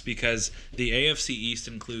for us because the AFC East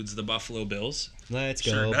includes the Buffalo Bills, Let's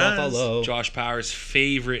go, Sure does. Buffalo. Josh Power's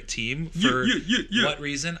favorite team. For Yeah. what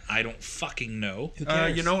reason? I don't fucking know. Who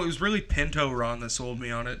cares? It was really Pinto Ron that sold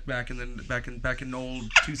me on it back in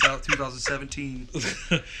old 2017.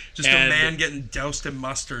 Just a And man getting doused in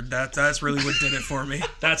mustard. That's really what did it for me.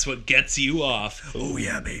 That's what gets you off. Oh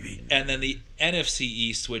yeah, baby. And then the NFC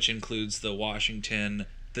East, which includes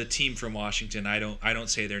the team from Washington. I don't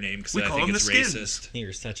say their name because We I call think them it's the Skins. racist.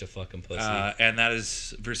 You're such a fucking pussy. And that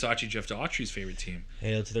is Versace Jeff Daughtry's favorite team.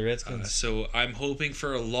 Hail to the Redskins. So I'm hoping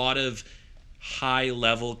for a lot of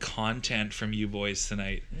high-level content from you boys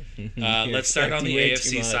tonight. Let's start on the expecting way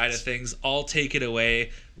too AFC side much. of things. I'll take it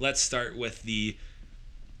away. Let's start with the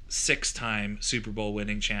 6-time Super Bowl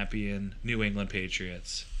winning champion New England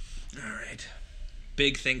Patriots. All right.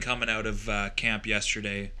 Big thing coming out of camp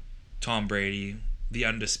yesterday. Tom Brady, the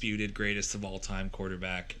undisputed greatest of all time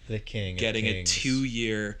quarterback, The king. getting of a kings.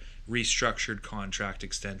 2-year restructured contract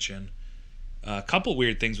extension. A couple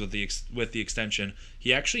weird things with the extension.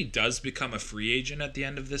 He actually does become a free agent at the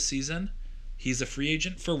end of this season. He's a free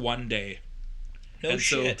agent for 1 day. No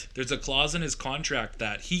shit. So there's a clause in his contract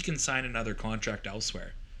that he can sign another contract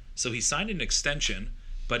elsewhere. So he signed an extension,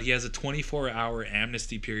 but he has a 24-hour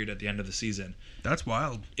amnesty period at the end of the season. That's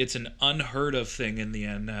wild. It's an unheard of thing in the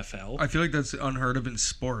NFL. I feel like that's unheard of in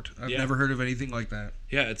sport. I've Yeah. never heard of anything like that.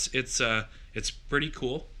 Yeah, it's pretty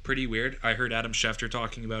cool, pretty weird. I heard Adam Schefter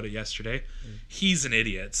talking about it yesterday. He's an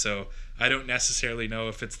idiot, so I don't necessarily know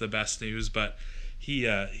if it's the best news, but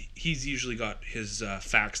he's usually got his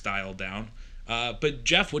facts dialed down. But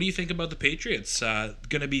Jeff, what do you think about the Patriots?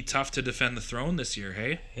 Gonna be tough to defend the throne this year,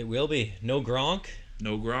 hey? It will be. No Gronk.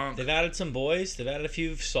 No Gronk. They've added some boys. They've added a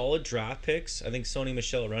few solid draft picks. I think Sony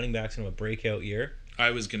Michel, running back's going to have a breakout year. I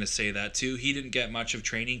was gonna say that too. He didn't get much of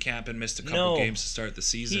training camp and missed a couple No, games to start the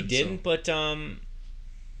season. He didn't, but I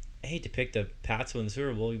hate to pick the Pats to win the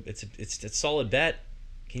Super Bowl. It's a solid bet.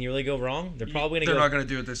 Can you really go wrong? They're probably going to They're go. not going to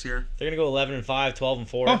do it this year. They're going to go 11-5,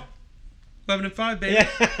 12-4. Oh, 11-5, baby.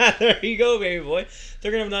 Yeah, there you go, baby boy. They're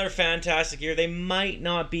going to have another fantastic year. They might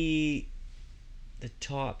not be the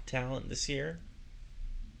top talent this year.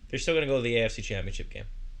 They're still going to go to the AFC Championship game.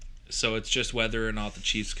 So it's just whether or not the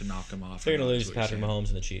Chiefs can knock him off. They're or going not, to is lose what you're Patrick saying. Mahomes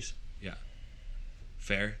and the Chiefs.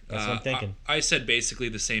 Fair. That's what I'm thinking. I said basically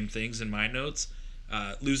the same things in my notes.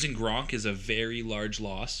 Losing Gronk is a very large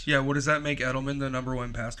loss. Yeah, what does that make Edelman the number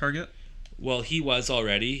one pass target? Well, he was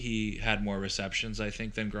already. He had more receptions, I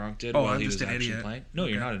think, than Gronk did Oh, while I'm he just was an actually idiot. playing. No,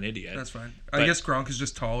 Okay. you're not an idiot. That's fine. But- I guess Gronk is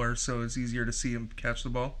just taller, so it's easier to see him catch the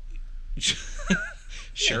ball.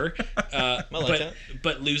 Sure. I like that.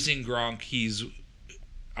 But losing Gronk, he's,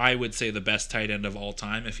 I would say, the best tight end of all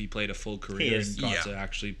time if he played a full career is, and got yeah. to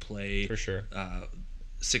actually play For sure.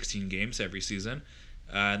 16 games every season.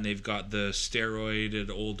 And they've got the steroided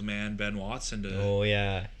old man Ben Watson to Oh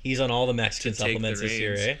yeah, he's on all the Mexican to take the supplements this year,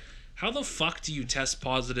 reins. eh? How the fuck do you test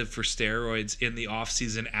positive for steroids in the off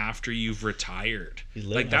season after you've retired? He's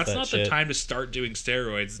living Like, off that's that not shit. the time to start doing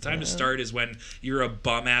steroids. The time to start is when you're a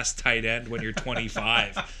bum ass tight end when you're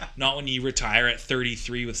 25, not when you retire at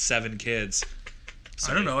 33 with 7 kids.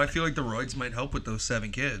 I don't know. I feel like the roids might help with those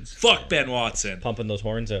 7 kids. Fuck Ben Watson. Pumping those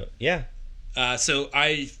horns out. Yeah, So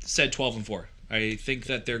I said 12-4. I think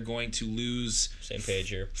that they're going to lose same page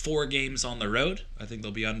here. 4 games on the road. I think they'll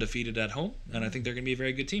be undefeated at home, and I think they're going to be a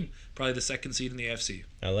very good team. Probably the second seed in the AFC.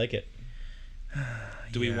 I like it.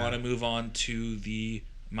 Do we Yeah. want to move on to the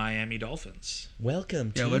Miami Dolphins?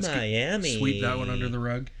 Welcome Yeah, to let's Miami. sweep that one under the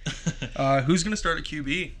rug. Who's going to start at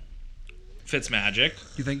QB? Fitzmagic.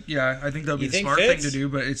 You think? Yeah, I think that would be You the think smart Fitz? thing to do,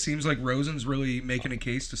 but it seems like Rosen's really making a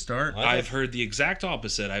case to start. I've heard the exact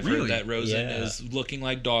opposite. I've heard Really? that Rosen Yeah. is looking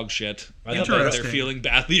like dog shit. I thought And that- they're Interesting. feeling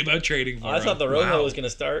badly about trading for I him. thought the Rojo Wow. was going to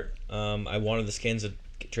start. I wanted the Skins to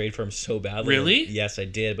trade for him so badly. Really? Yes, I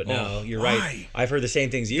did. But no, Oh, you're why? right. I've heard the same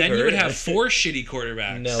things you've Then heard. you would have 4 shitty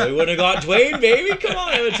quarterbacks. No, we wouldn't have got Dwayne, baby. Come on,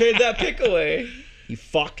 I would trade that pick away. You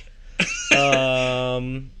fuck.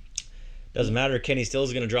 Doesn't matter. Kenny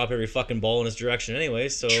Stills going to drop every fucking ball in his direction anyway.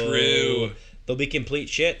 So True. They'll be complete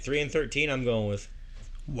shit. 3-13. I'm going with.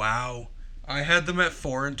 Wow. I had them at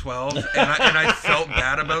 4-12, and I felt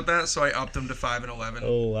bad about that, so I upped them to 5-11.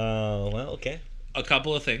 Oh wow. Well, okay. A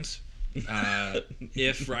couple of things.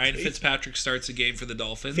 If Ryan Fitzpatrick starts a game for the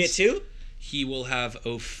Dolphins, Fit two. he will have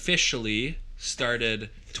officially started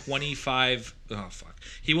 25. Oh, fuck.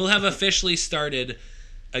 He will have officially started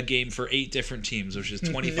a game for 8 different teams, which is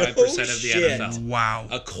 25% of the shit. NFL. Wow.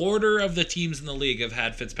 A quarter of the teams in the league have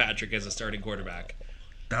had Fitzpatrick as a starting quarterback.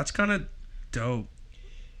 That's kind of dope.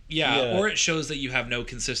 Yeah, Yeah. or it shows that you have no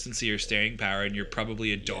consistency or staying power, and you're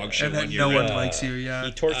probably a dog shit And when then you're no one ready. likes you, yeah.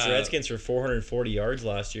 He torched the Redskins for 440 yards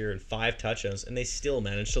last year and 5 touchdowns, and they still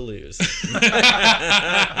managed to lose.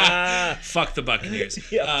 Fuck the Buccaneers.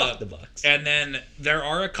 Yeah, fuck the Bucks. And then there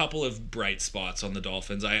are a couple of bright spots on the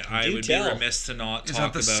Dolphins. I Do would tell. be remiss to not Is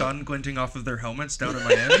talk that the about. sun glinting off of their helmets down in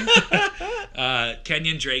Miami?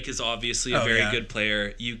 Kenyon Drake is obviously a Oh, very yeah. good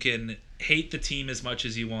player. You can hate the team as much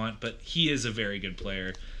as you want, but he is a very good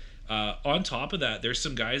player. On top of that, there's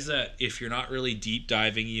some guys that if you're not really deep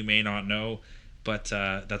diving, you may not know, but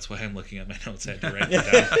that's why I'm looking at my notes. I had to write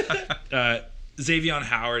them down. Xavier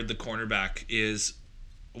Howard, the cornerback, is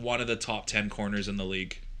one of the top 10 corners in the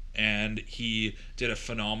league. And he did a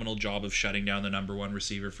phenomenal job of shutting down the number 1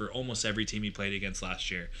 receiver for almost every team he played against last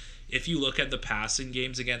year. If you look at the passing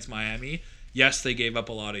games against Miami, yes, they gave up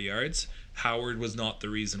a lot of yards. Howard was not the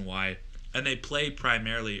reason why. And they played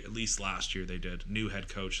primarily, at least last year they did, new head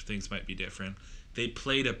coach, things might be different. They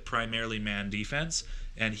played a primarily man defense,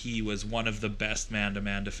 and he was one of the best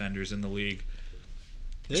man-to-man defenders in the league.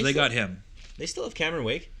 So they got him. They still have Cameron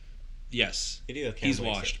Wake. Yes. They do have Cameron He's Wake.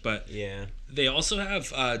 washed, but Yeah. they also have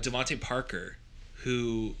Devontae Parker,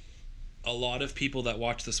 who a lot of people that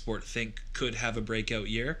watch the sport think could have a breakout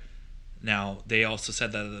year. Now, they also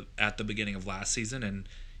said that at the beginning of last season, and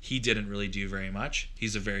he didn't really do very much.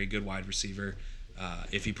 He's a very good wide receiver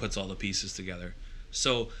if he puts all the pieces together.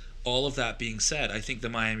 So, all of that being said, I think the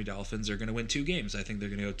Miami Dolphins are going to win 2 games. I think they're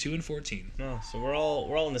going to go 2-14. No, so we're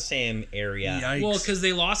all in the same area. Yikes. Well, because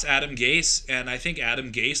they lost Adam Gase, and I think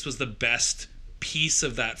Adam Gase was the best piece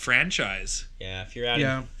of that franchise. Yeah, if you're adding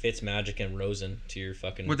Yeah. Fitzmagic and Rosen to your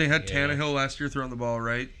fucking. But they had yeah. Tannehill last year throwing the ball,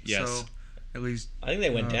 right? Yes. So, at least, I think they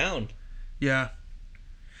went down. yeah.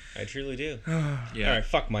 I truly do. Yeah. All right,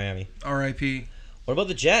 fuck Miami. R.I.P. What about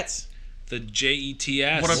the Jets? The Jets.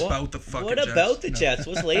 What about the fucking What Jets? about the No. Jets?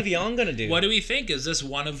 What's Le'Veon gonna do? What do we think? Is this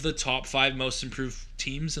one of the top 5 most improved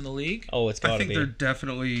teams in the league? Oh, it's gotta I think be. they're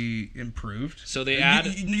definitely improved. So they add.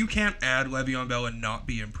 You can't add Le'Veon Bell and not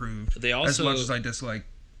be improved. They as also much as I dislike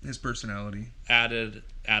his personality. added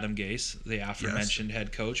Adam Gase, the aforementioned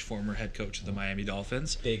head coach, former head coach of the Miami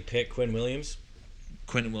Dolphins. Big pick, Quinn Williams.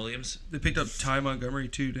 Quentin Williams. They picked up Ty Montgomery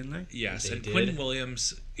too, didn't they? Yes, They and did. Quentin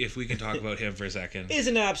Williams, if we can talk about him for a second, Is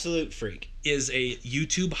an absolute freak. is a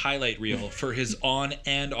YouTube highlight reel for his on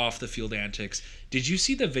and off the field antics. Did you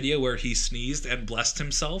see the video where he sneezed and blessed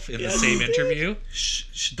himself in the Yes, same he did. interview?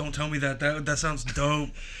 Shh, don't tell me that. That sounds dope.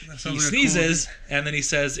 That sounds He like a cool- sneezes and then he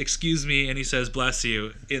says, "Excuse me," and he says, "Bless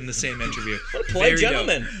you," in the same interview. What a polite Very dope.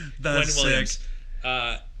 gentleman. That's Quentin Williams.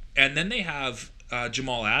 sick. And then they have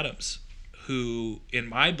Jamal Adams, who, in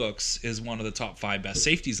my books, is one of the top 5 best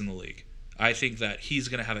safeties in the league. I think that he's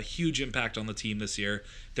going to have a huge impact on the team this year.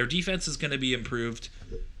 Their defense is going to be improved.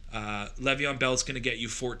 Le'Veon Bell's going to get you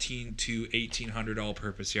 1,400 to 1,800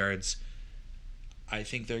 all-purpose yards. I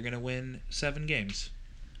think they're going to win 7 games.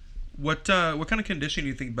 What kind of condition do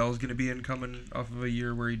you think Bell's going to be in coming off of a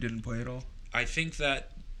year where he didn't play at all? I think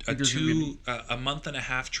that Think there's gonna be a month and a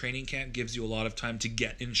half training camp gives you a lot of time to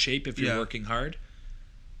get in shape if you're Yeah. working hard.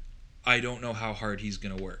 I don't know how hard he's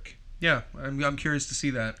going to work. Yeah, I'm curious to see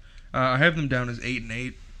that. I have them down as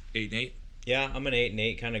 8-8. 8-8. Yeah, I'm an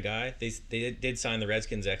 8-8 kind of guy. They did sign the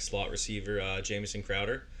Redskins ex-slot receiver, Jamison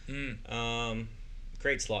Crowder.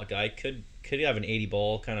 Great slot guy. Could have an 80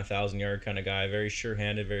 ball kind of 1,000-yard kind of guy. Very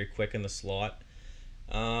sure-handed, very quick in the slot.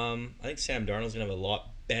 I think Sam Darnold's gonna have a lot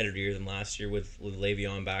better year than last year with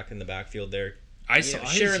Le'Veon back in the backfield there. I saw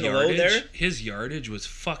his sharing the load yardage. there. His yardage was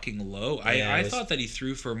fucking low. Yeah, I it was- thought that he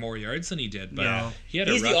threw for more yards than he did, but No. he had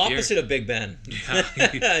a He's rough the opposite year. of Big Ben. Yeah,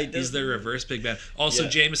 He he's does- the reverse Big Ben. Also, Yeah.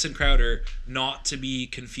 Jamison Crowder, not to be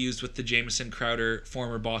confused with the Jamison Crowder,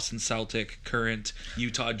 former Boston Celtic, current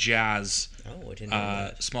Utah Jazz Oh, I didn't know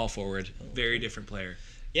that. small forward. Very different player.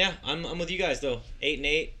 Yeah, I'm with you guys though.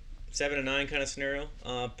 8-8, 7-9 kind of scenario.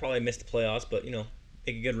 Probably missed the playoffs, but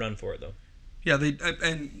make a good run for it though. Yeah,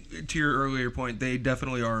 and to your earlier point, they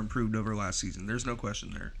definitely are improved over last season. There's no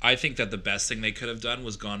question there. I think that the best thing they could have done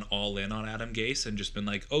was gone all in on Adam Gase and just been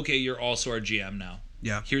like, okay, you're also our GM now.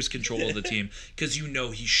 Yeah. Here's control of the team. Because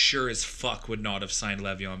he sure as fuck would not have signed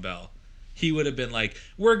Le'Veon Bell. He would have been like,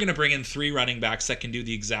 we're going to bring in 3 running backs that can do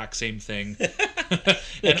the exact same thing. You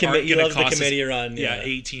aren't love gonna the cost us- committee run. Yeah,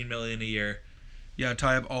 $18 million a year. Yeah,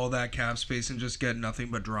 tie up all that cap space and just get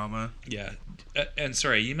nothing but drama. Yeah. And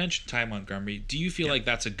sorry, you mentioned Ty Montgomery. Do you feel like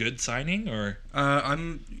that's a good signing or?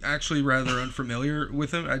 I'm actually rather unfamiliar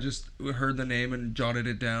with him. I just heard the name and jotted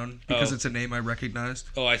it down because Oh. it's a name I recognized.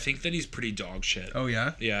 Oh, I think that he's pretty dog shit. Oh,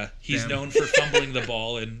 yeah? Yeah, he's Damn. known for fumbling the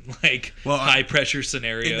ball in Well, high pressure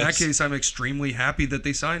scenarios. In that case, I'm extremely happy that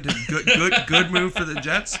they signed him. Good move for the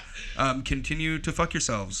Jets. Continue to fuck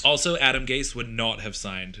yourselves. Also, Adam Gase would not have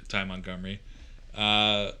signed Ty Montgomery.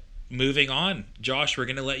 Moving on, Josh, we're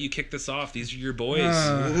gonna let you kick this off. These are your boys.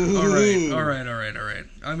 All right.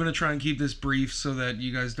 I'm going to try and keep this brief so that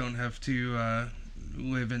you guys don't have to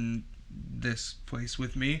live in this place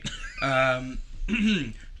with me.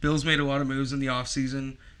 Bills made a lot of moves in the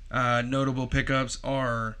offseason. Notable pickups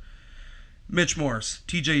are Mitch Morse,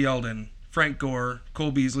 TJ Yeldon, Frank Gore,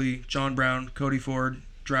 Cole Beasley, John Brown, Cody Ford,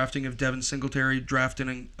 drafting of Devin Singletary,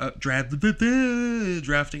 drafting of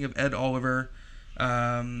Ed Oliver.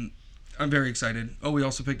 I'm very excited. Oh, we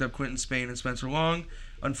also picked up Quentin Spain and Spencer Long.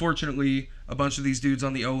 Unfortunately, a bunch of these dudes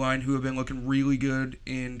on the O-line who have been looking really good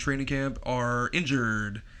in training camp are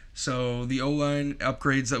injured. So the O-line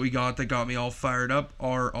upgrades that we got that got me all fired up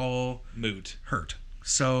are all Moot. hurt.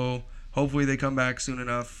 So hopefully they come back soon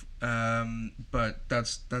enough. But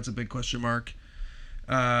that's a big question mark.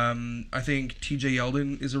 I think TJ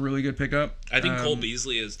Yeldon is a really good pickup. I think Cole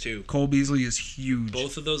Beasley is too. Cole Beasley is huge.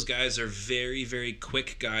 Both of those guys are very, very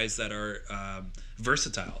quick guys that are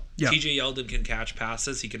versatile. Yeah. TJ Yeldon can catch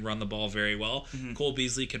passes. He can run the ball very well. Mm-hmm. Cole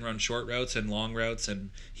Beasley can run short routes and long routes,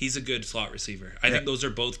 and he's a good slot receiver. I think those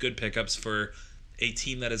are both good pickups for a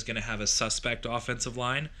team that is going to have a suspect offensive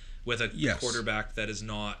line with a Yes. quarterback that is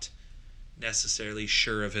not necessarily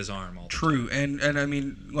sure of his arm all the time. True, and I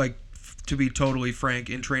mean, like, to be totally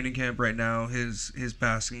frank, in training camp right now, his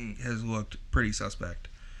passing has looked pretty suspect,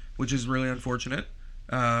 which is really unfortunate.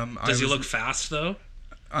 Does he look fast, though?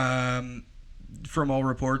 From all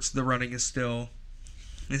reports, the running is still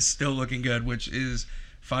looking good, which is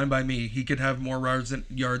fine by me. He could have more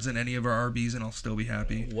yards than any of our RBs, and I'll still be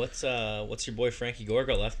happy. What's your boy Frankie Gore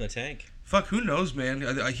got left in the tank? Fuck, who knows, man?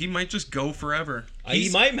 He might just go forever. He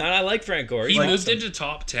might, man. I like Frank Gore. He He's moved awesome. into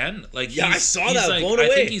top 10. Like, Yeah, I he's- saw he's that. Like, Blown I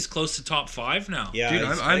away. think he's close to top 5 now. Yeah, Dude,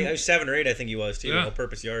 I was 7 or 8. I think he was too. Yeah.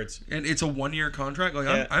 All-purpose yards. And it's a 1-year contract. Like,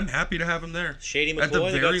 Yeah. I'm happy to have him there. Shady McCoy. At the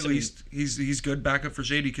they got very some- least, he's good backup for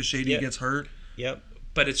Shady because Shady Yeah. gets hurt. Yep.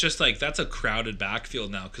 But it's just like that's a crowded backfield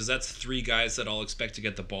now because that's 3 guys that all expect to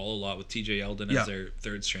get the ball a lot with TJ Yeldon Yeah. as their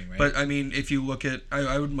third string, right? But I mean, if you look at,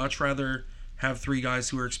 I would much rather have 3 guys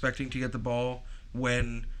who are expecting to get the ball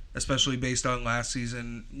when, especially based on last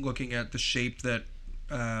season, looking at the shape that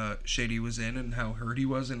Shady was in and how hurt he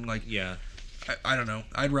was, and like, Yeah. I don't know.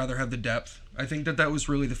 I'd rather have the depth. I think that was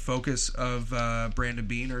really the focus of Brandon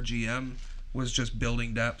Bean, our GM, was just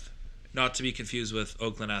building depth. Not to be confused with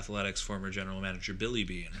Oakland Athletics former general manager Billy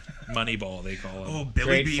Bean. Moneyball, they call him. Oh, Billy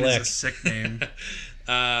Great Bean flick. is a sick name.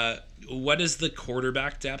 What does the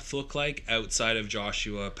quarterback depth look like outside of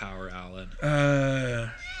Joshua Power Allen?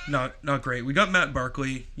 Not great. We got Matt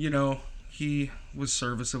Barkley. You know, he was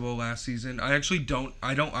serviceable last season. I actually don't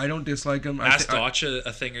dislike him. Ask Dotch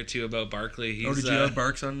a thing or two about Barkley. He's, did you have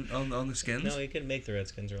Barks on the Skins? No, he couldn't make the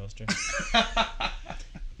Redskins roster.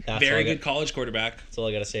 very good college quarterback. That's all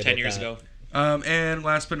I got to say 10 about years that. ago. And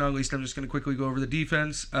last but not least, I'm just going to quickly go over the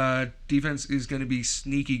defense. Defense is going to be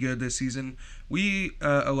sneaky good this season. We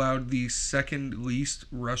allowed the second least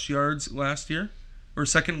rush yards last year, or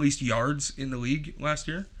second least yards in the league last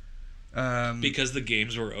year. Because the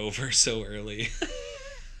games were over so early.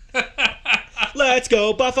 Let's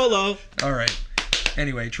go, Buffalo! All right.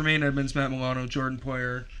 Anyway, Tremaine Edmonds, Matt Milano, Jordan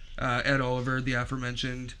Poyer, Ed Oliver, the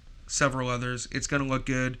aforementioned, several others. It's going to look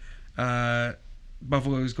good.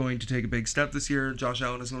 Buffalo is going to take a big step this year. Josh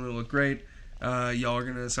Allen is going to look great. Y'all are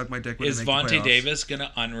going to suck my dick when Is they make the Vontae playoffs. Davis going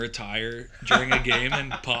to unretire during a game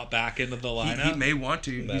and pop back into the lineup? He may want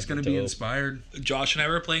to. He's That'd going be to be dope. inspired. Josh and I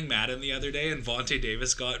were playing Madden the other day, and Vontae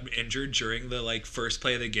Davis got injured during the first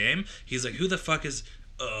play of the game. He's like, "Who the fuck is?"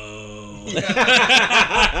 Oh,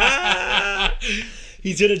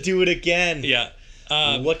 He's gonna do it again. yeah.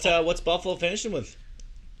 What's Buffalo finishing with?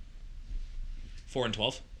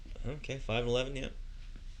 4-12, Okay, 5-11. Yeah.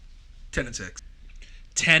 10-6.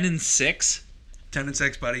 10-6.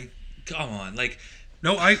 10-6, buddy. Come on,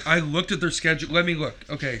 No, I looked at their schedule. Let me look.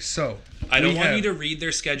 Okay, so I don't we want have- you to read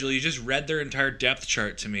their schedule. You just read their entire depth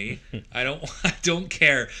chart to me. I don't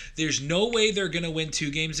care. There's no way they're gonna win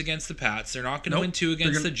 2 games against the Pats. They're not gonna Nope. win 2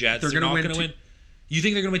 against They're gonna- the Jets. they're They're, gonna not win gonna two- win. You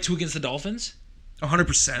think they're gonna win 2 against the Dolphins?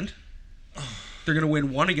 100%. They're going to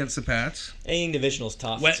win 1 against the Pats. Anything divisional's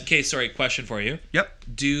tough. Okay, sorry. Question for you. Yep.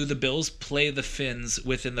 Do the Bills play the Finns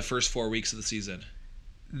within the first 4 weeks of the season?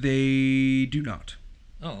 They do not.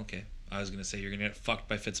 Oh, okay. I was gonna say you're gonna get fucked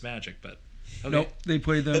by Fitzmagic, but okay. Nope. They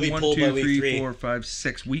play They'll them be 1, pulled by 2, week 3, 3. 4, 5,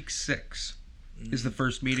 6. Week 6 is the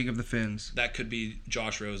first meeting of the Finns. That could be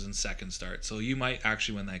Josh Rosen's second start, so you might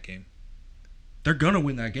actually win that game. They're going to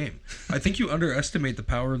win that game. I think you underestimate the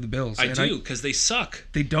power of the Bills. I and do, because they suck.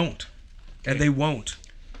 They don't. And Okay. they won't.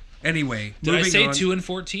 Anyway, Did I moving say on.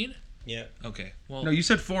 2-14? Yeah. Okay. Well, No, you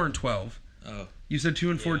said 4-12. oh, You said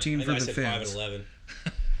 2-14 Yeah, for I the said Finns. 5-11.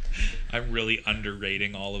 I'm really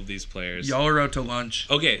underrating all of these players. Y'all are out to lunch.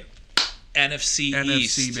 Okay. NFC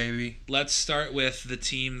East. NFC, baby. Let's start with the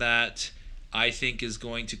team that I think is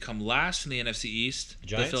going to come last in the NFC East,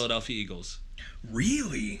 Giants? the Philadelphia Eagles.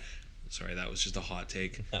 Really? Sorry, that was just a hot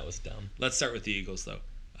take. That was dumb. Let's start with the Eagles, though.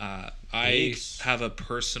 I Eagles. have a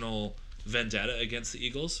personal vendetta against the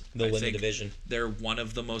Eagles. They'll I win the think division. They're one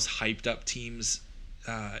of the most hyped up teams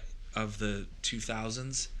of the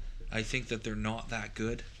 2000s. I think that they're not that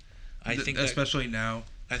good. I think Especially now.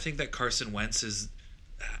 that Carson Wentz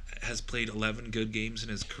has played 11 good games in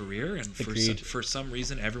his career, and Agreed. for some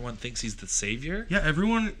reason everyone thinks he's the savior. Yeah,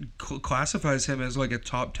 everyone classifies him as like a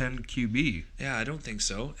top 10 QB. Yeah, I don't think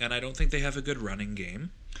so, and I don't think they have a good running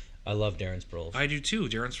game. I love Darren Sproles. I do too.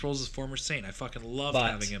 Darren Sproles is a former Saint. I fucking love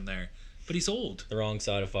But- having him there, but he's old. The wrong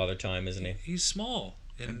side of Father Time, isn't he? He's small,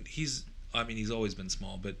 and he's always been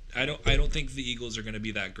small, but I don't think the Eagles are going to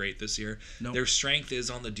be that great this year. Nope. Their strength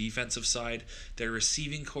is on the defensive side. Their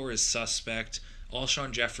receiving core is suspect.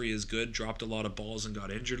 Alshon Jeffrey is good, dropped a lot of balls and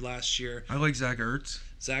got injured last year. I like Zach Ertz.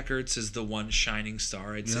 Zach Ertz is the one shining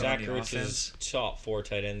star, I'd say, Zach on the Ertz offense. is top 4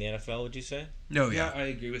 tight end in the NFL, would you say? No, Yeah, yeah. I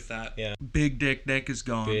agree with that. Yeah. Big Dick Nick is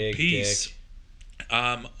gone. Big Peace. dick.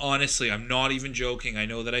 Honestly, I'm not even joking. I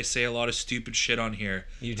know that I say a lot of stupid shit on here.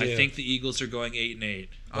 You do. I think the Eagles are going 8-8.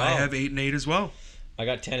 I Wow. have 8-8 as well. I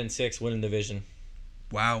got 10-6 winning division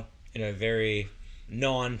Wow. in a very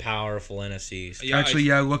non-powerful NFC East. Yeah, Actually,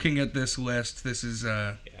 yeah, looking at this list, this is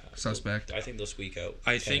Yeah. suspect. I think they'll squeak out.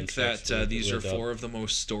 I 10 think and 6 that with these are a dub. 4 of the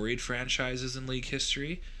most storied franchises in league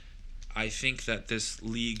history. I think that this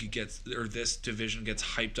this division gets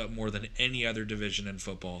hyped up more than any other division in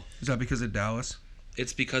football. Is that because of Dallas?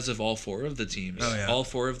 It's because of all 4 of the teams. Oh, yeah. All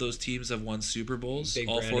 4 of those teams have won Super Bowls. Big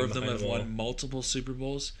All 4 branding of them behind have them all. won multiple Super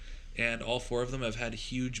Bowls. And all 4 of them have had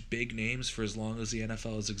huge, big names for as long as the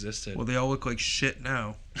NFL has existed. Well, they all look like shit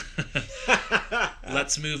now.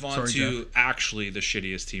 Let's move on Sorry, to actually the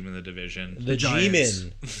shittiest team in the division. The Giants.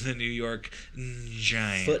 G-Men. The New York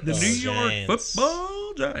Giants. Football The New York Giants. Football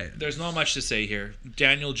Giants. There's not much to say here.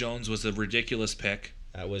 Daniel Jones was a ridiculous pick.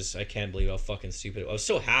 I can't believe how fucking stupid it was. I was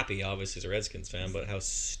so happy, obviously, as a Redskins fan, but how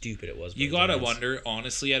stupid it was. by You the gotta Giants. wonder,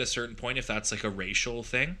 honestly, at a certain point, if that's like a racial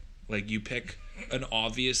thing. Like, you pick an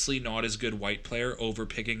obviously not as good white player over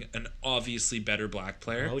picking an obviously better black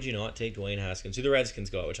player. How would you not take Dwayne Haskins, who the Redskins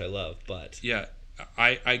got, which I love, but Yeah,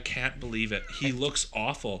 I can't believe it. He looks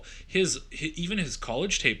awful. Even his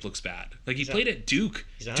college tape looks bad. Like, he played at Duke.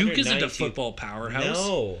 he's Duke isn't a 192. football powerhouse.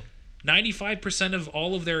 no. 95% of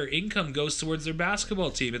all of their income goes towards their basketball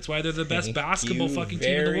team. It's why they're the best Thank basketball you fucking team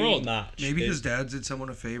in the very world. much. Maybe his dad did someone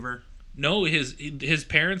a favor. No, his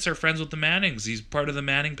parents are friends with the Mannings. He's part of the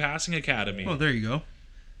Manning Passing Academy. Oh, there you go.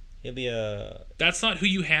 He'll be a. That's not who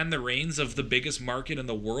you hand the reins of the biggest market in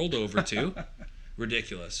the world over to.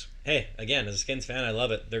 Ridiculous. Hey, again, as a Skins fan, I love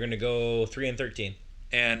it. They're going to go 3-13.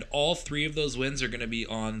 And all three of those wins are going to be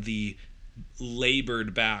on the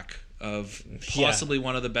labored back of possibly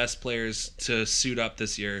one of the best players to suit up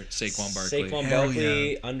this year, Saquon Barkley. Saquon Hell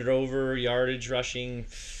Barkley, under yardage rushing.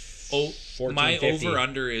 Oh, my 1450. over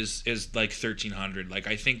under is like 1,300. Like,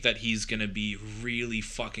 I think that he's gonna be really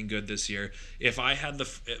fucking good this year. If I had the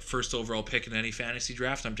first overall pick in any fantasy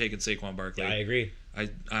draft, I'm taking Saquon Barkley. Yeah, I agree.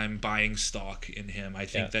 I'm buying stock in him. I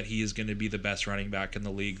think that he is going to be the best running back in the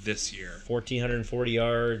league this year. 1,440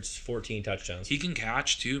 yards, 14 touchdowns. He can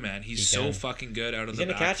catch too, man. He's He so can. fucking good out of He's the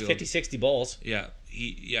going to catch backfield. 50, 60 balls. Yeah,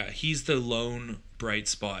 he's the lone bright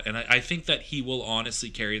spot, and I think that he will honestly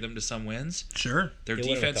carry them to some wins. Sure. Their He'll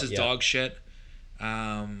win a defense couple, is yeah. dog shit.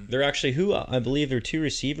 They're actually I believe they're two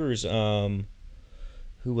receivers. Who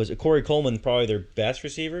was it? Corey Coleman, probably their best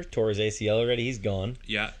receiver. Tore his ACL already. He's gone.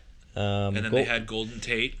 Yeah, and then they had Golden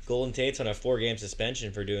Tate. Golden Tate's on a 4-game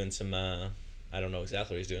suspension for doing some. I don't know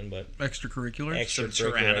exactly what he's doing, but Extracurriculars. Some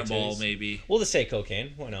extracurricular Tyranobol, activities. maybe. We'll just say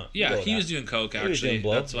cocaine. Why not? Yeah, We'll go he with was that. doing coke, He was actually. doing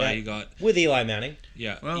blow, That's why yeah. he got... With Eli Manning.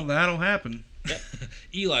 Yeah. Well, that'll happen.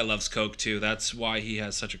 Eli loves coke, too. That's why he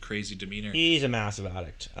has such a crazy demeanor. He's a massive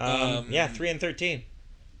addict. Yeah, 3-13.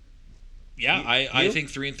 Yeah, I you? think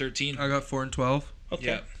 3-13. I got 4-12. Okay,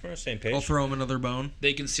 Yeah. we're on the same page. I'll throw him another bone.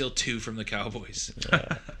 They can steal 2 from the Cowboys.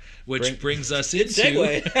 Which brings us Good into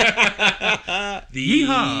segue. the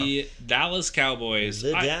Yeehaw. Dallas Cowboys.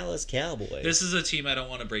 The Dallas Cowboys. This is a team I don't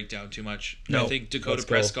want to break down too much. No. I think Dakota Let's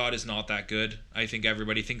go. Prescott is not that good. I think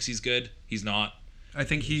everybody thinks he's good. He's not. I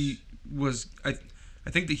think he was. I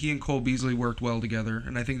think that he and Cole Beasley worked well together,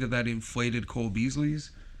 and I think that inflated Cole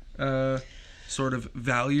Beasley's sort of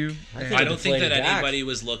value. think I don't think that deflated Dak. anybody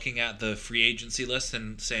was looking at the free agency list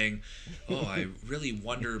and saying, "Oh, I really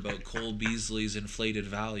wonder about Cole Beasley's inflated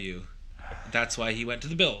value." That's why he went to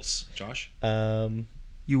the Bills. Josh?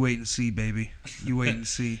 You wait and see, baby. You wait and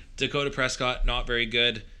see. Dakota Prescott, not very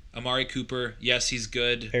good. Amari Cooper, yes, he's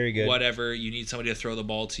good. Very good. Whatever. You need somebody to throw the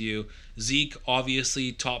ball to you. Zeke,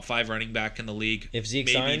 obviously top 5 running back in the league. If Zeke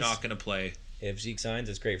maybe signs- not going to play. If Zeke signs,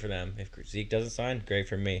 it's great for them. If Zeke doesn't sign, great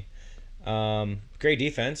for me. Great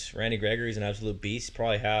defense. Randy Gregory's an absolute beast.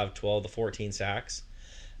 Probably have 12 to 14 sacks.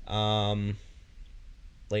 Leighton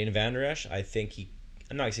Vander Esch, I think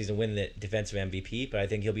I'm not going to say he's going to win the defensive MVP, but I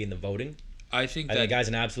think he'll be in the voting. I think I think that the guy's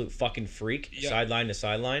an absolute fucking freak. Yeah. Sideline to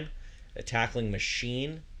sideline. A tackling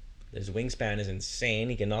machine. His wingspan is insane.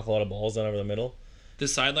 He can knock a lot of balls down over the middle. the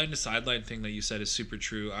sideline to sideline thing that you said is super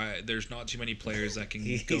true. There's not too many players that can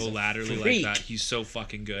He's go a laterally freak. like that. He's so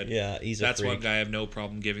fucking good. Yeah, he's a That's freak. one guy I have no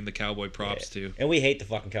problem giving the Cowboy props to. And we hate the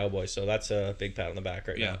fucking Cowboys, so that's a big pat on the back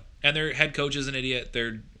right Yeah. now. And their head coach is an idiot.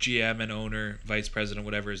 Their GM and owner, vice president,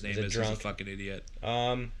 whatever his name He's a is a drunk. fucking idiot.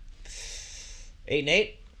 8-8,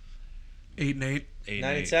 8-8.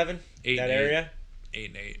 9-7, Eight that and eight. area.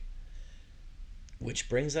 8-8. Which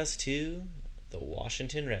brings us to the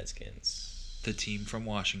Washington Redskins. The team from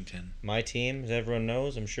Washington. My team, as everyone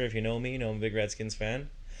knows, I'm sure if you know me, you know I'm a big Redskins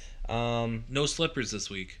fan. No, No slippers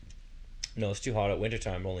this week. it's too hot at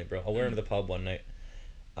wintertime only, bro. I'll wear them to the pub one night.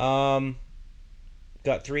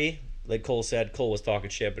 Got 3. Like Cole said, Cole was talking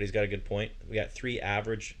shit, but he's got a good point. We got 3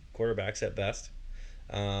 average quarterbacks at best.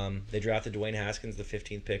 They drafted Dwayne Haskins, the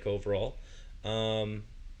 15th pick overall.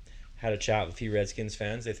 Had a chat with a few Redskins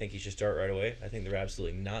fans. They think he should start right away. I think they're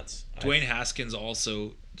absolutely nuts. Dwayne Haskins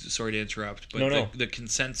also, sorry to interrupt, but No. the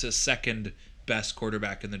consensus second best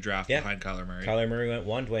quarterback in the draft Yeah. behind Kyler Murray. Kyler Murray went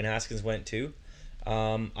 1. Dwayne Haskins went 2.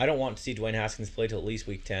 I don't want to see Dwayne Haskins play till at least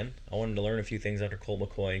week 10. I want him to learn a few things under Cole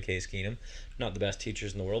McCoy and Case Keenum. Not the best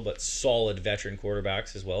teachers in the world, but solid veteran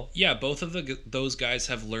quarterbacks as well. Yeah, both of those guys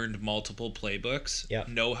have learned multiple playbooks. Yeah.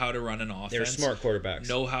 Know how to run an offense. They're smart quarterbacks.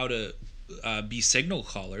 Know how to be signal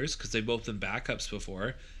callers because they've both been backups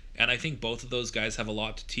before, and I think both of those guys have a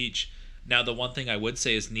lot to teach. Now, the one thing I would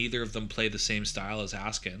say is neither of them play the same style as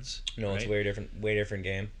Haskins. No, it's a right? way different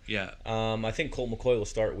game. Yeah. I think Colt McCoy will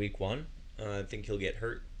start week 1. I think he'll get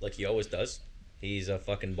hurt like he always does. He's a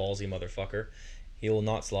fucking ballsy motherfucker. He will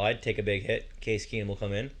not slide, take a big hit. Case Keenum will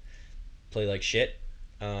come in, play like shit.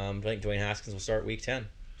 I think Dwayne Haskins will start week 10.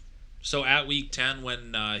 So at week 10,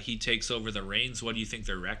 when he takes over the reins, what do you think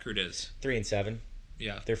their record is? 3-7.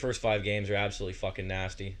 Yeah. Their first 5 games are absolutely fucking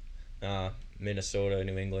nasty. Minnesota,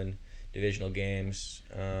 New England, divisional games.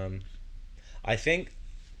 I think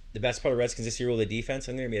the best part of Redskins this year will be the defense.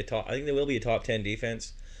 I think they will be a top 10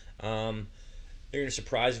 defense. They're going to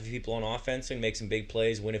surprise a few people on offense and make some big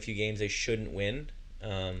plays, win a few games they shouldn't win.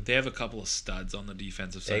 They have a couple of studs on the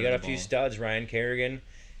defensive side. They got of a the few ball. studs. Ryan Kerrigan,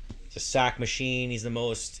 he's a sack machine. He's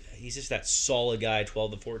just that solid guy.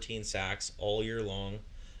 12 to 14 sacks all year long.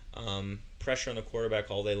 Pressure on the quarterback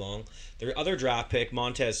all day long. Their other draft pick,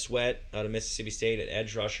 Montez Sweat out of Mississippi State at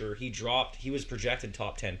edge rusher, he was projected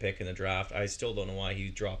top 10 pick in the draft. I still don't know why he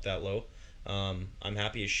dropped that low. I'm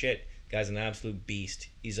happy as shit. Guy's an absolute beast.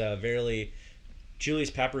 He's a very Julius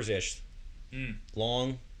Peppers-ish.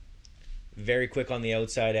 Long, very quick on the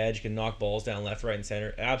outside edge, can knock balls down left, right, and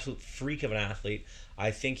center. Absolute freak of an athlete. I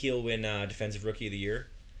think he'll win Defensive Rookie of the Year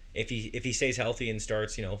if he stays healthy and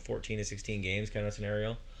starts 14 to 16 games kind of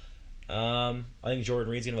scenario. I think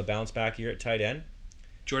Jordan Reed's gonna have a bounce back year at tight end.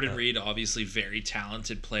 Jordan Reed, obviously very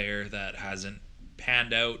talented player that hasn't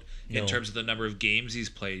panned out in terms of the number of games he's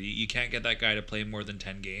played. You can't get that guy to play more than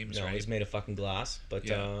 10 games, No, right? he's made of fucking glass. But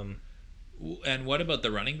Yeah. And what about the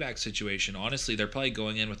running back situation? Honestly, they're probably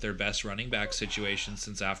going in with their best running back situation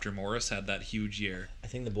since after Morris had that huge year. I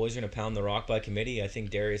think the boys are gonna pound the rock by committee. I think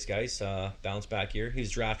Darius Geis bounce back year. He was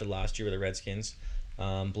drafted last year with the Redskins.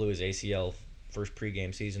 Blew his ACL first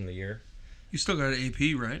pregame season of the year. You still got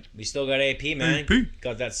AP, right? We still got AP, man. AP.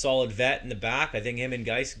 Got that solid vet in the back. I think him and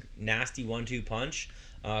Geis, nasty 1-2 punch.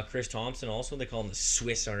 Chris Thompson also, they call him the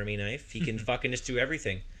Swiss Army knife. He can fucking just do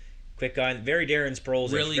everything. Quick guy, very Darren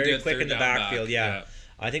Sproles, Really very good quick third in the down backfield. back, Yeah. yeah.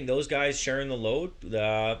 I think those guys sharing the load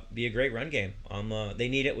be a great run game. They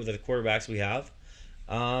need it with the quarterbacks we have.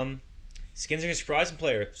 Skins are gonna surprise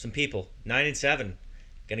some people. 9-7,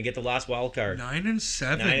 gonna get the last wild card.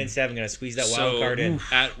 9-7. 9-7, gonna squeeze that So wild card in.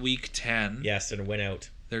 at week 10, Yes, and win out.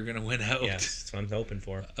 they're going to win out. Yes, that's what I'm hoping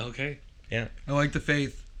for. Okay. Yeah. I like the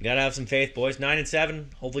faith. You gotta have some faith, boys.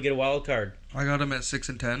 9-7. Hopefully, get a wild card. I got him at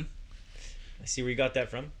 6-10. I see where you got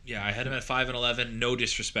that from. Yeah, I had them at 5-11. No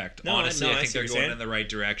disrespect. No, Honestly, no, I I think see they're what you're going saying. in the right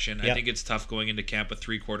direction. I Yep. think it's tough going into camp with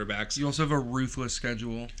 3 quarterbacks. You also have a ruthless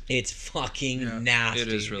schedule. It's fucking Yeah. nasty. It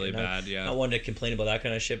is really And bad, yeah. I wanted to complain about that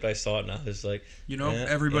kind of shit, but I saw it and I was like, You know, Yeah,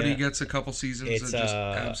 everybody yeah. gets a couple seasons It's, of just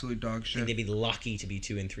absolute dog I think shit. they'd be lucky to be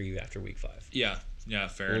 2-3 after week 5. Yeah,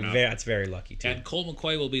 fair Well, enough. that's very lucky too. And Colt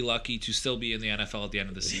McCoy will be lucky to still be in the NFL at the end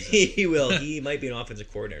of the season. He will. He might be an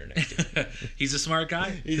offensive coordinator next year. He's a smart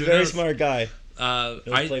guy. He's Who a very knows? smart guy. Those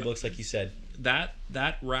I, playbooks, like you said. that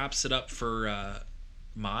wraps it up for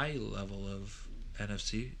my level of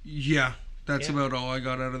NFC. Yeah, that's Yeah. about all I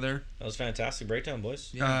got out of there. That was fantastic breakdown, boys.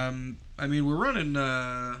 Yeah. I mean, we're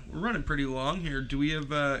running pretty long here. Do we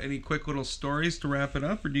have any quick little stories to wrap it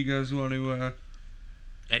up, or do you guys want to?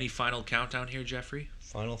 Any final countdown here, Jeffrey?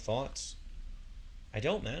 Final thoughts? I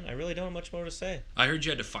don't, man. I really don't have much more to say. I heard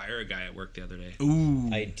you had to fire a guy at work the other day. Ooh,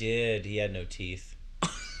 I did. He had no teeth.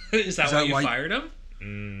 Is that why you fired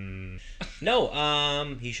him?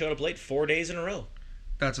 No, he showed up late 4 days in a row.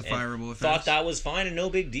 that's a And fireable offense. Thought that was fine and no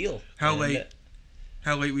big deal. How And, late?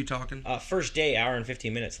 How late we talking? First day, hour and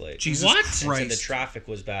 15 minutes late. Jesus What? And said Christ! the traffic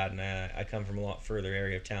was bad, and I come from a lot further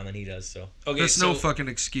area of town than he does. So Okay, That's so no fucking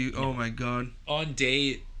excuse. Oh my god. on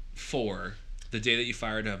day 4, the day that you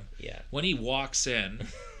fired him, yeah, when he walks in,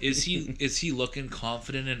 is he looking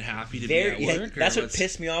confident and happy to very. be at work? That's or what what's-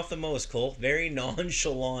 pissed me off the most, Cole. Very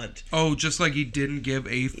nonchalant. Oh, just like he didn't give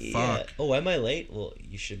a fuck. Yeah. Oh, am I late? Well,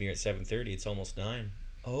 you should be here at 7:30. It's almost 9.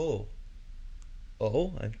 Oh,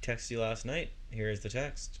 I texted you last night. Here is the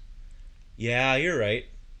text. Yeah, you're right.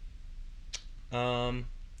 Can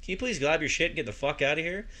you please grab your shit and get the fuck out of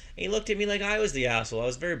here? And he looked at me like I was the asshole. I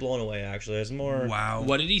was very blown away, actually. I was more. Wow.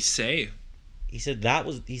 What did he say? He said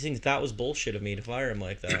he thinks that was bullshit of me to fire him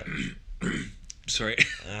like that Sorry.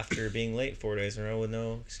 after being late 4 days in a row with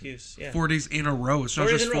no excuse. Yeah. 4 days in a row. It's not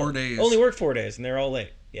 4 days just in a row. 4 days. Only worked 4 days, and they're all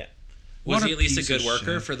late. Yeah. Was What he a at least a piece good of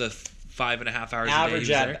worker shit. for the 5.5 hours a day he Average was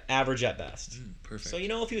at there? average at best. Perfect. So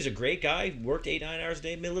if he was a great guy, worked 8-9 hours a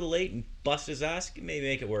day, been a little late, and busted his ass, maybe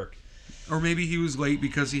make it work. Or maybe he was late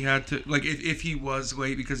because he had to, like, if he was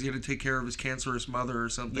late because he had to take care of his cancerous mother or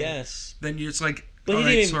something. Yes. Then it's like, But he all right,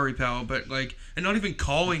 didn't even- sorry, pal. But, like, and not even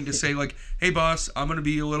calling to say, like, hey, boss, I'm going to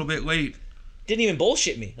be a little bit late. Didn't even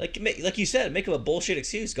bullshit me. Like you said, make up a bullshit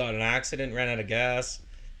excuse. Got in an accident, ran out of gas,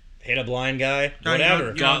 hit a blind guy, No, whatever.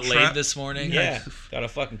 you're Got not laid this morning. Yeah, got a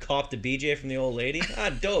fucking cop to BJ from the old lady.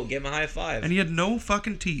 Dope. Give him a high five. And he had no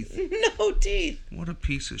fucking teeth. No teeth. What a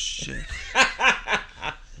piece of shit.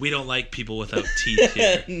 We don't like people without teeth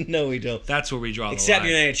here. No, we don't. That's where we draw Except the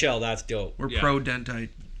in line. NHL, that's dope. We're Yeah. pro dentite.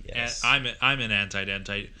 Yes. And I'm an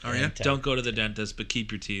anti-dentite. Are you? Don't go to the dentist, but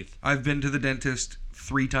keep your teeth. I've been to the dentist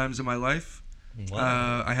 3 times in my life.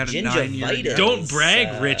 Wow. I had a Gingivitis. 9-year. Don't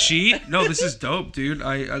brag, Richie. No, this is dope, dude.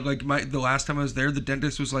 I like the last time I was there, the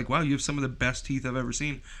dentist was like, "Wow, you have some of the best teeth I've ever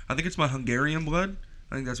seen." I think it's my Hungarian blood.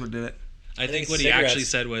 I think that's what did it. I think what he actually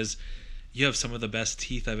said was, "You have some of the best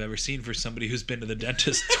teeth I've ever seen for somebody who's been to the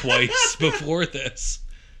dentist twice before this."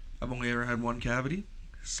 I've only ever had one cavity.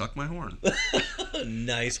 Suck my horn.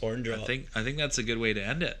 Nice horn drop. I think that's a good way to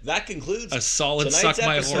end it. That concludes A solid tonight's suck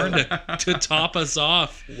my episode. horn to top us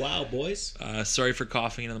off. Wow, boys. Sorry for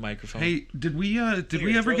coughing into the microphone. Hey, did we ever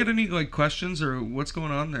throat. get any like questions or what's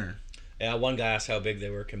going on there? Yeah, one guy asked how big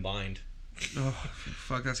they were combined. Oh,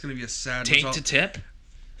 fuck, that's gonna be a sad tank result. to tip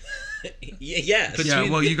Yes. But- Yeah,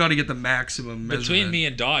 between well, the- you got to get the maximum measurement. between me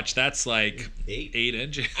and Dodge. That's like 8, 8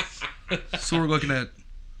 inches. So we're looking at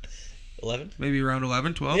 11. maybe around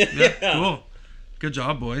 11, 12. Yeah. Yeah, cool. Good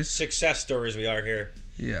job, boys. Success stories we are here.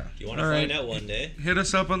 Yeah. You want to All find right. out one day? Hit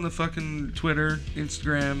us up on the fucking Twitter,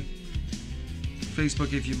 Instagram,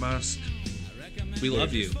 Facebook if you must. We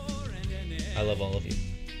love you, I love all of you.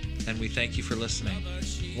 and we thank you for listening.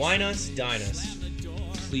 Wine us, dine us.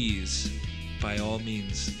 Please, by all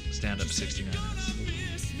means, stand up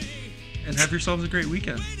 69ers. And have yourselves a great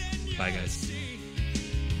weekend. Bye, guys.